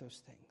attack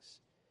those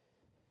things.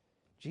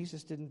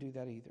 Jesus didn't do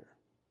that either.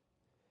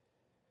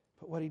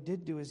 But what He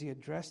did do is He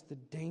addressed the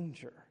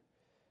danger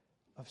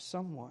of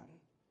someone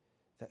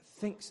that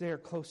thinks they are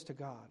close to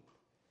God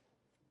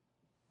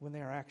when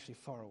they are actually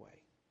far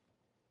away.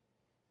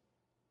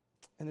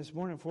 And this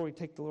morning, before we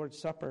take the Lord's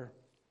Supper,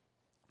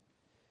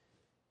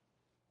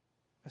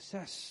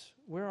 assess,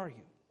 where are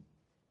you?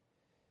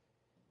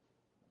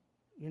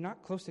 You're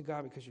not close to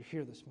God because you're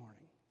here this morning.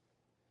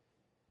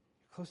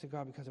 You're close to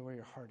God because of where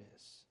your heart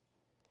is.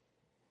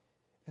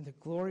 And the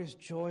glorious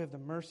joy of the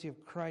mercy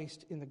of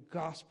Christ in the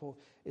gospel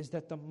is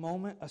that the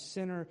moment a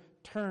sinner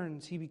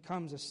turns, he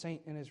becomes a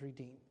saint and is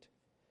redeemed.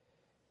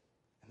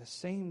 And the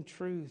same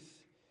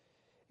truth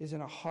is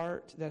in a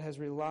heart that has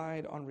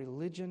relied on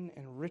religion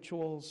and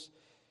rituals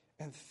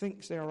and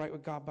thinks they are right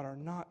with God but are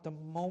not. The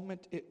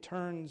moment it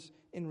turns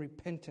in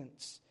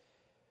repentance,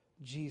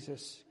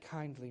 Jesus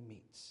kindly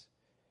meets.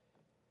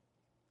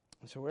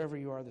 And so wherever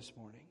you are this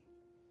morning,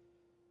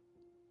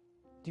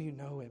 do you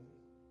know Him?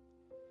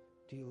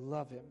 Do you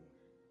love Him?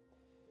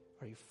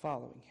 Are you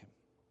following Him?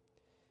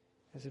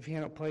 As the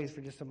piano plays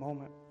for just a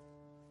moment,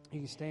 you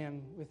can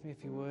stand with me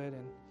if you would.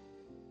 And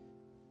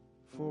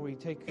before we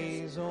take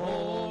is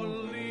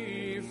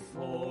only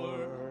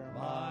for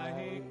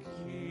my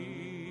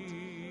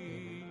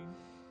King.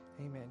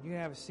 Amen. You can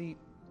have a seat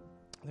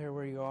there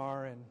where you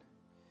are, and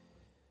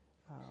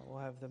we'll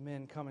have the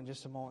men come in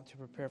just a moment to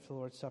prepare for the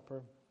Lord's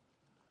Supper.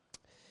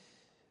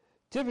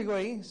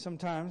 Typically,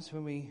 sometimes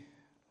when we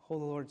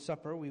hold the Lord's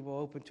Supper, we will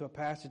open to a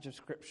passage of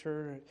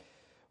Scripture,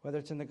 whether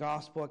it's in the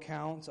gospel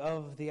accounts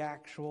of the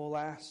actual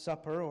Last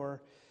Supper,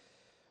 or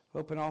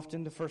open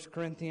often to 1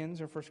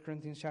 Corinthians or 1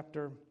 Corinthians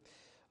chapter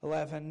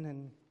 11,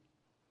 and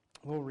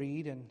we'll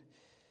read and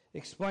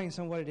explain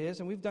some of what it is.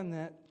 And we've done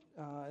that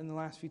in the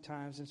last few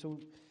times, and so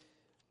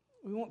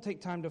we won't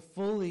take time to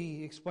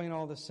fully explain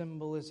all the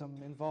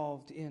symbolism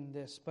involved in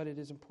this, but it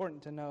is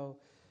important to know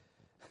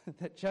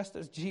that just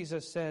as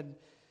Jesus said,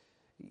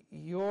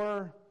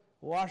 your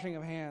Washing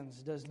of hands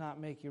does not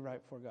make you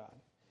right before God.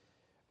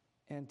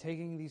 And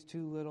taking these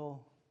two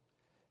little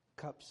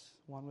cups,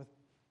 one with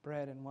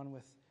bread and one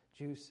with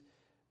juice,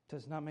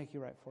 does not make you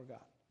right before God.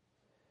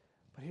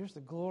 But here's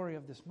the glory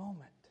of this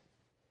moment,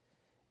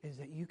 is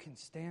that you can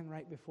stand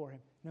right before Him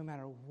no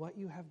matter what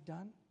you have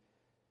done,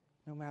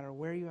 no matter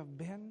where you have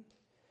been,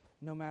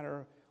 no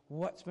matter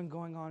what's been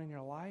going on in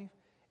your life.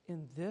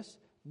 In this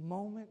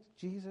moment,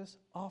 Jesus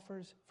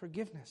offers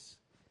forgiveness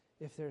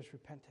if there's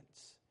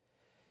repentance.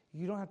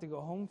 You don't have to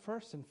go home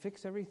first and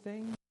fix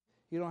everything.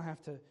 You don't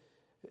have to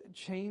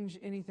change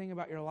anything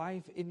about your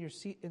life in your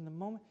seat in the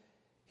moment.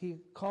 He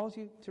calls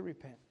you to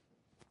repent.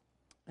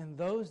 And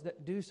those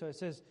that do so, it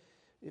says,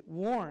 it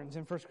warns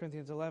in 1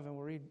 Corinthians 11, I'll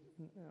read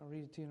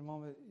it to you in a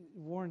moment, it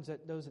warns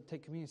that those that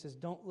take communion, it says,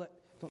 don't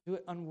do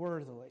it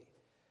unworthily.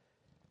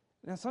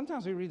 Now,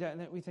 sometimes we read that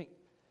and we think,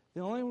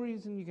 the only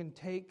reason you can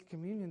take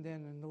communion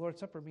then in the Lord's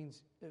Supper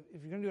means,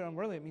 if you're going to do it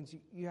unworthily, it means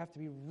you have to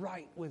be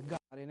right with God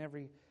in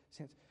every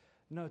sense.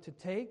 No, to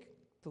take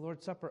the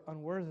Lord's Supper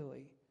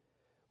unworthily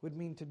would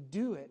mean to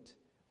do it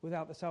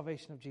without the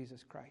salvation of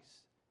Jesus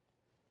Christ.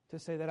 To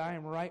say that I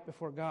am right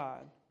before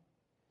God,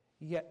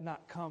 yet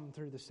not come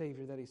through the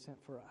Savior that He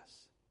sent for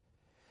us.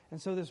 And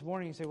so this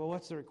morning you say, well,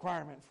 what's the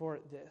requirement for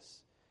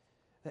this?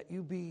 That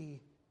you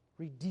be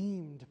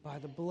redeemed by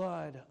the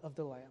blood of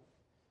the Lamb.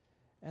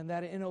 And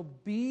that in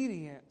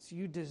obedience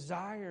you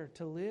desire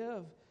to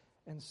live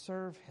and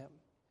serve Him.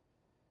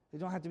 You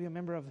don't have to be a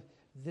member of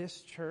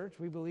this church.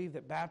 We believe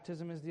that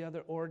baptism is the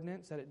other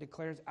ordinance, that it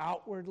declares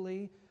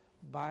outwardly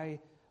by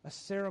a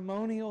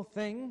ceremonial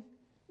thing.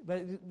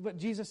 But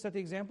Jesus set the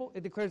example.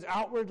 It declares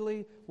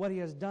outwardly what He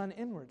has done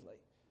inwardly.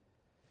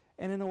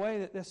 And in a way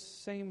that this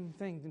same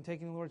thing, in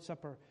taking the Lord's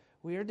Supper,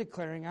 we are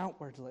declaring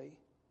outwardly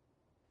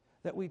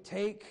that we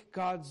take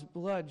God's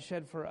blood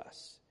shed for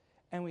us,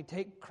 and we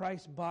take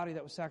Christ's body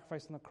that was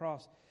sacrificed on the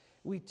cross.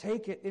 We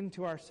take it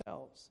into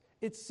ourselves.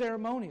 It's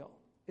ceremonial.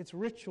 It's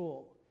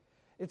ritual.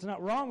 It's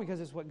not wrong because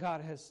it's what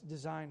God has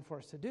designed for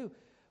us to do.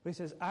 But He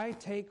says, I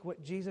take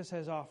what Jesus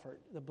has offered,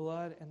 the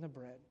blood and the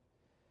bread,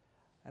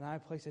 and I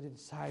place it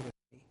inside of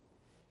me.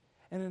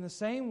 And in the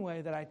same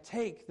way that I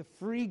take the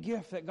free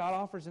gift that God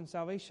offers in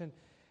salvation,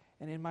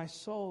 and in my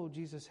soul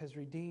Jesus has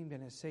redeemed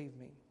and has saved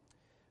me,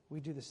 we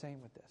do the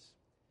same with this.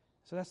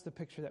 So that's the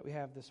picture that we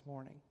have this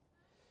morning.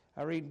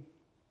 I read,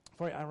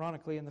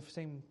 ironically, in the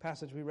same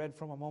passage we read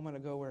from a moment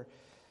ago where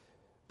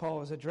Paul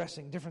was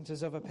addressing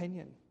differences of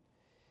opinion.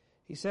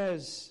 He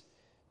says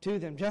to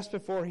them, just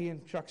before he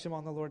instructs them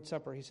on the Lord's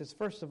Supper, he says,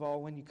 first of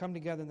all, when you come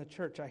together in the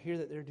church, I hear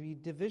that there be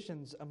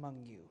divisions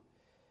among you.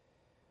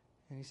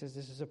 And he says,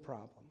 this is a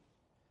problem.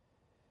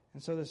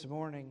 And so this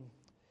morning,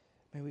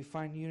 may we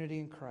find unity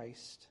in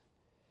Christ.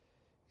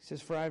 He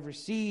says, for I have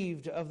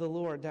received of the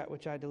Lord that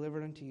which I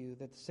delivered unto you,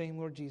 that the same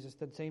Lord Jesus,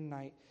 that same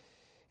night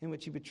in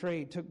which He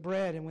betrayed, took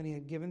bread, and when He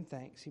had given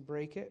thanks, He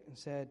brake it and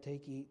said,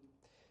 take, eat.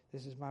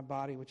 This is my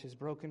body which is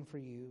broken for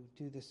you.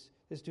 Do this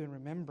do in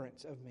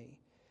remembrance of me.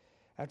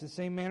 After the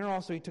same manner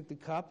also He took the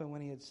cup, and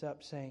when He had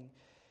supped, saying,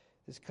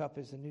 this cup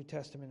is the New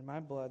Testament in my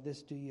blood.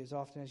 This do ye as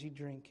often as ye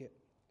drink it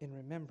in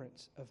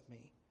remembrance of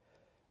me.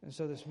 And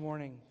so this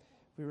morning,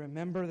 we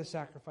remember the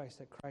sacrifice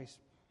that Christ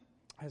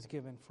has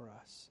given for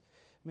us.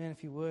 Man,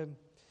 if you would,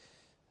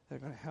 they're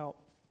going to help.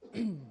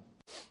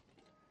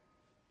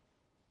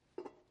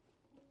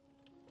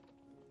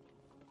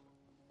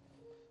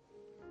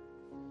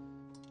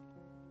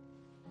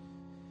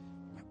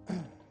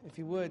 If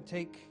you would,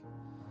 take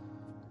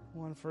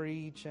one for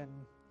each and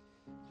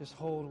just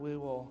hold. We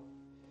will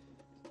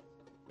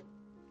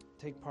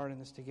take part in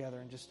this together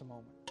in just a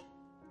moment.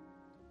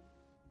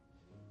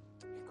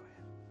 You go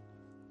ahead.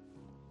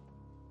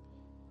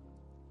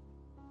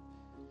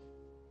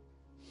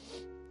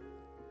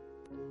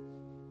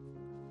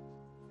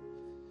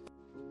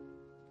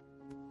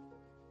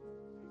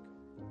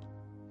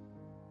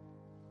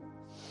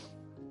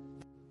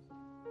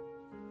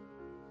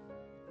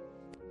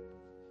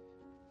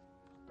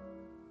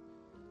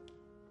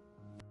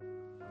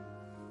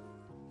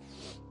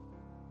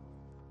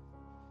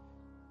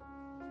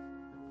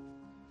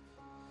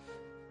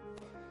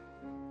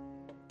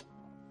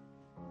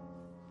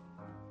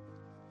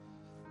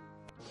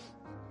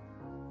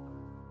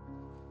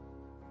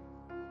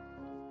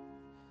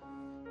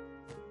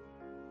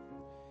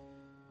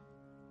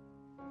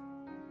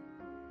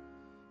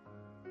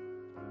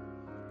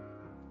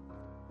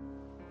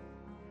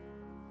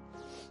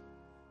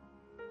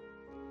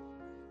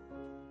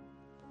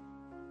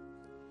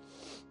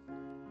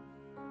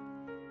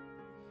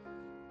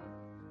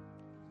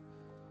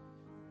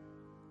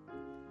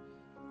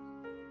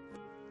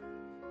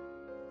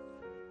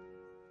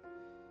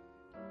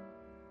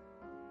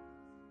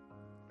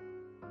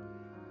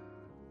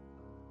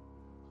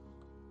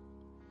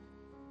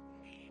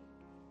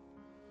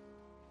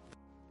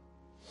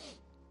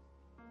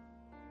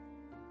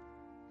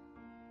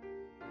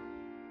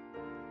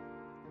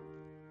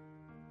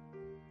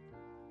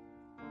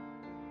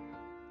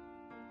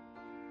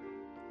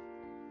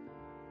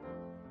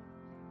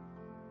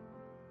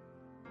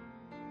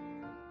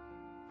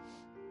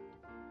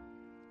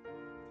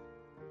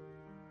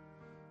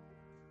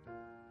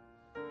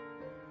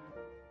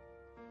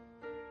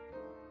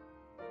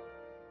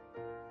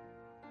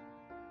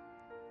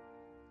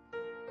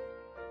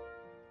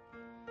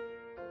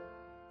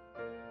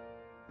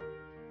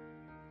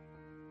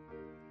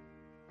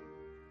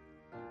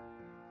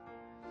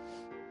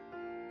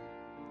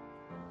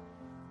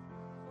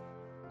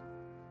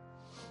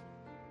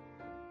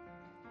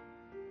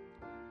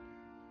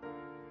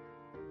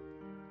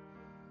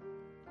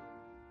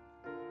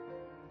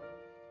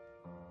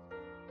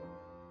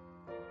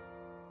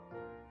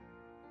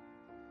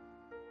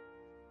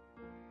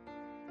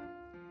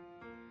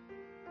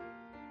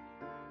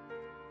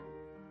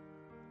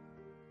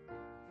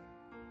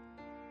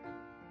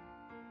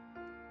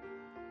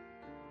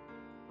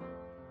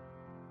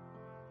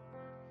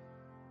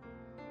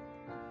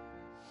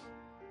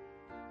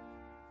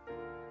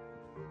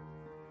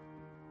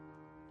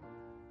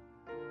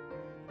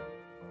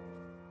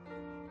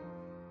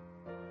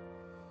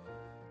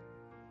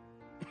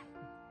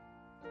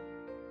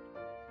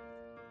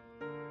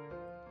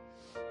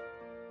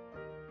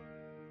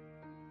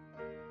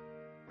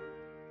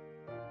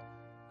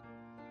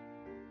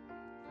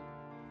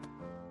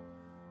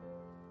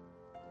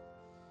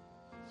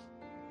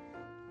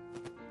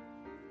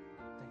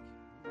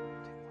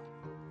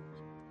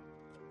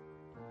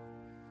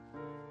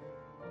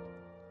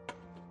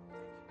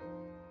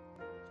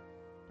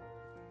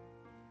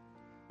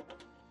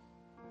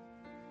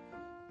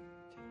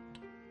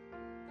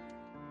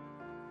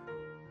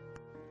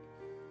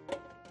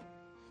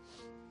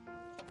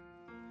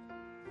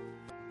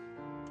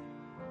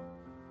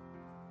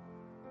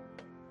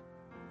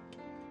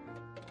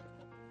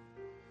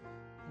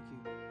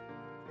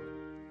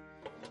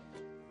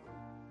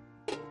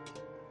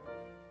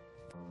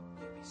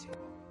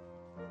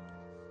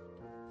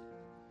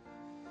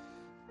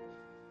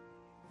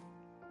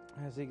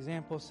 as the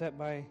example set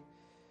by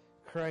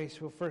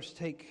Christ, we'll first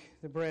take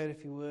the bread,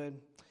 if you would,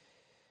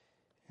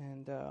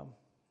 and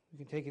you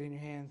can take it in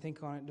your hand,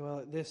 think on it, dwell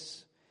at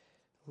this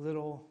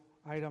little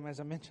item. As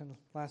I mentioned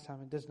last time,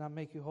 it does not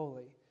make you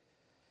holy.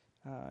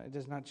 It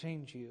does not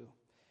change you.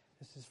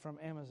 This is from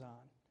Amazon,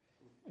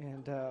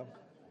 and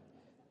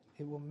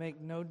it will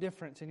make no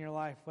difference in your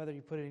life whether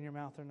you put it in your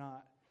mouth or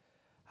not.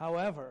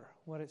 However,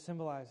 what it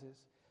symbolizes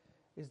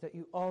is that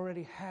you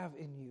already have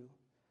in you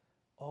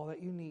all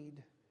that you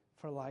need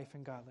for life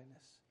and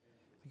godliness.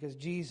 Because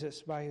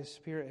Jesus, by His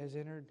Spirit, has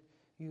entered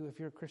you, if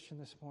you're a Christian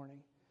this morning,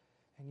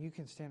 and you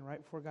can stand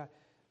right before God.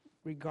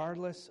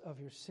 Regardless of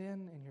your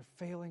sin and your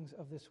failings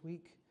of this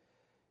week,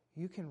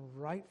 you can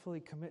rightfully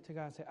commit to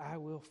God and say, I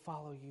will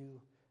follow you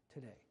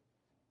today.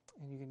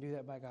 And you can do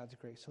that by God's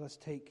grace. So let's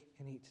take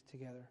and eat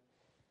together.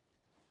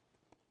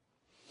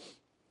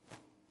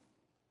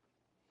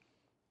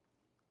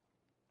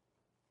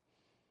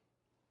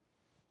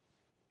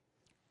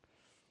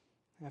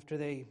 After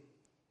they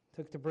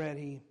took the bread,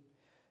 He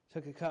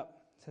took a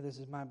cup, said, this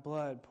is my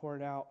blood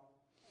poured out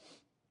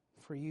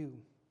for you.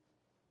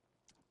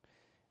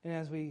 And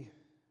as we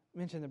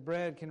mentioned, the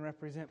bread can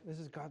represent, this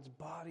is God's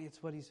body.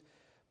 It's what He's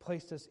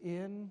placed us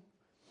in.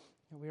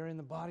 And we are in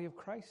the body of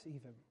Christ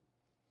even.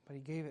 But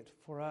He gave it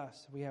for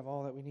us. We have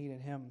all that we need in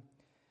Him.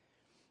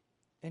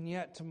 And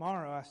yet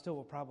tomorrow I still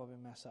will probably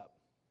mess up.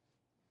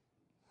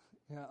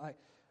 You know,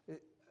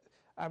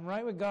 I'm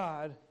right with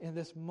God in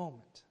this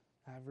moment.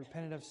 I've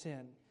repented of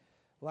sin.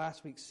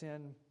 Last week's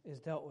sin is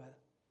dealt with.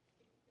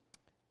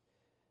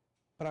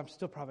 But I'm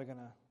still probably going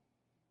to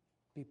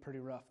be pretty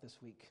rough this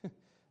week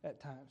at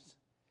times.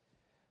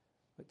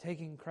 But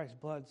taking Christ's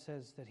blood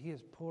says that He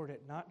has poured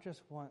it not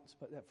just once,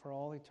 but that for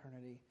all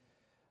eternity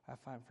I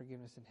find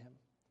forgiveness in Him.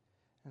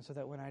 And so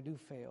that when I do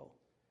fail,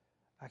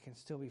 I can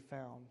still be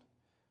found.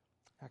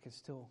 I can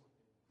still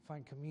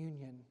find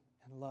communion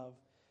and love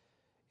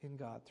in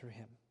God through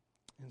Him.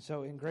 And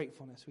so in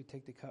gratefulness, we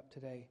take the cup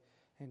today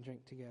and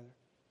drink together.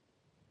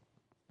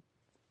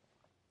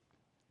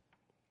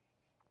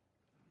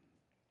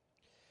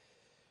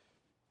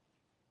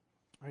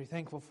 Are you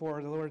thankful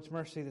for the Lord's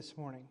mercy this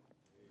morning?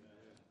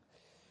 Amen.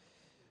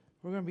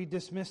 We're going to be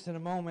dismissed in a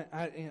moment.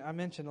 I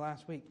mentioned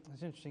last week,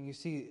 it's interesting, you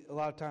see a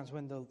lot of times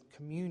when the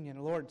communion,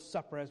 the Lord's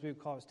Supper, as we would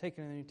call it, was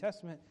taken in the New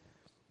Testament,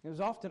 it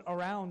was often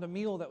around a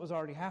meal that was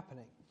already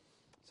happening.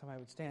 Somebody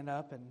would stand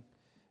up and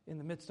in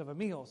the midst of a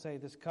meal say,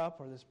 this cup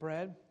or this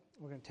bread,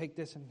 we're going to take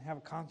this and have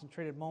a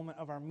concentrated moment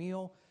of our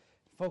meal,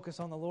 focus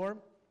on the Lord.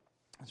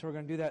 And so we're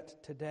going to do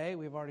that today.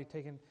 We've already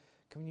taken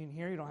communion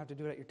here. You don't have to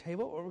do it at your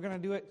table. Or we're going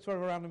to do it sort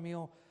of around a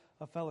meal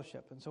of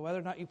fellowship. And so whether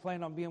or not you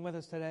plan on being with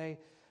us today,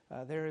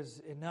 there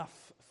is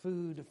enough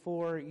food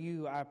for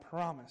you, I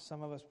promise.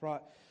 Some of us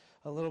brought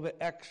a little bit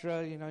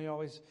extra. You know, you're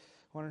always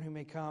wondering who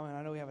may come. And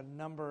I know we have a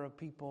number of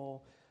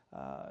people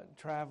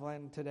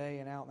traveling today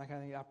and out and that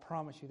kind of thing. I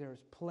promise you there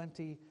is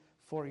plenty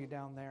for you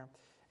down there.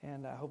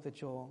 And I hope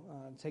that you'll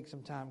take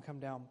some time, come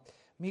down,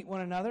 meet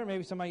one another.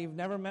 Maybe somebody you've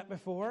never met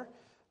before.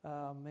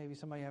 Maybe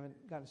somebody you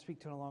haven't gotten to speak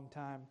to in a long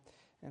time.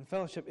 And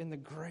fellowship in the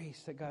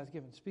grace that God has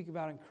given. Speak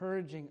about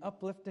encouraging,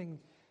 uplifting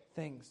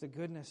things, the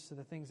goodness of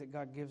the things that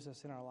God gives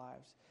us in our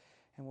lives.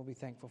 And we'll be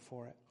thankful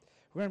for it.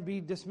 We're going to be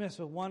dismissed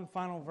with one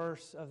final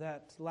verse of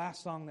that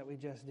last song that we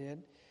just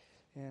did.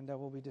 And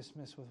we'll be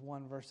dismissed with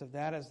one verse of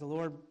that. As the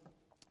Lord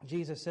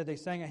Jesus said, they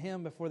sang a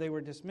hymn before they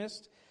were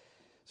dismissed.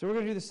 So we're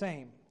going to do the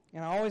same.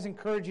 And I always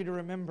encourage you to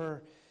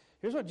remember,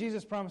 here's what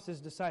Jesus promised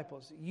His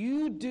disciples.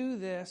 You do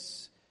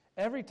this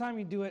every time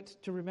you do it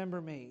to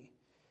remember me.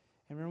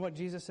 And remember what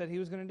Jesus said He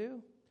was going to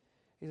do?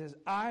 He says,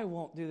 I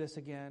won't do this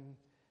again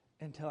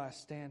until I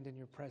stand in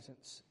your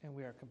presence and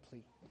we are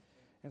complete.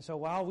 And so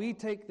while we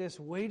take this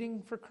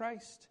waiting for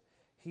Christ,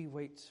 He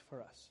waits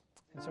for us.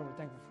 And so we're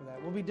thankful for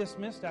that. We'll be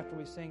dismissed after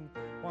we sing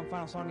one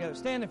final song together.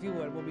 Stand if you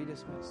would. We'll be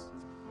dismissed.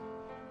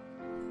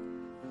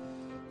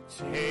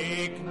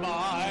 Take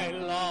my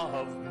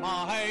love,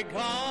 my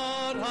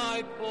God,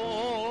 I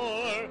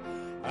pour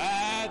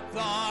at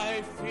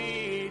Thy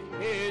feet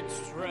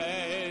its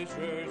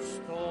treasure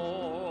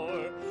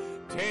store.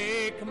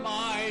 Take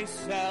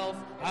myself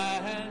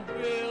and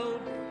will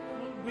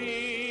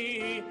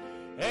be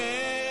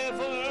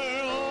ever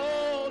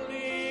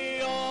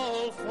only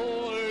all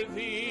for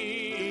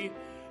Thee,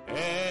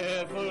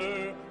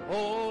 ever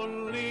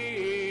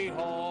only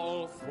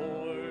all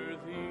for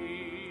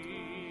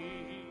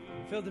Thee.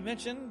 Failed to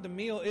mention, the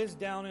meal is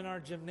down in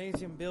our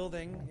gymnasium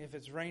building. If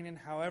it's raining,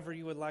 however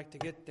you would like to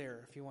get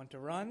there. If you want to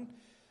run,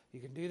 you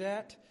can do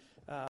that.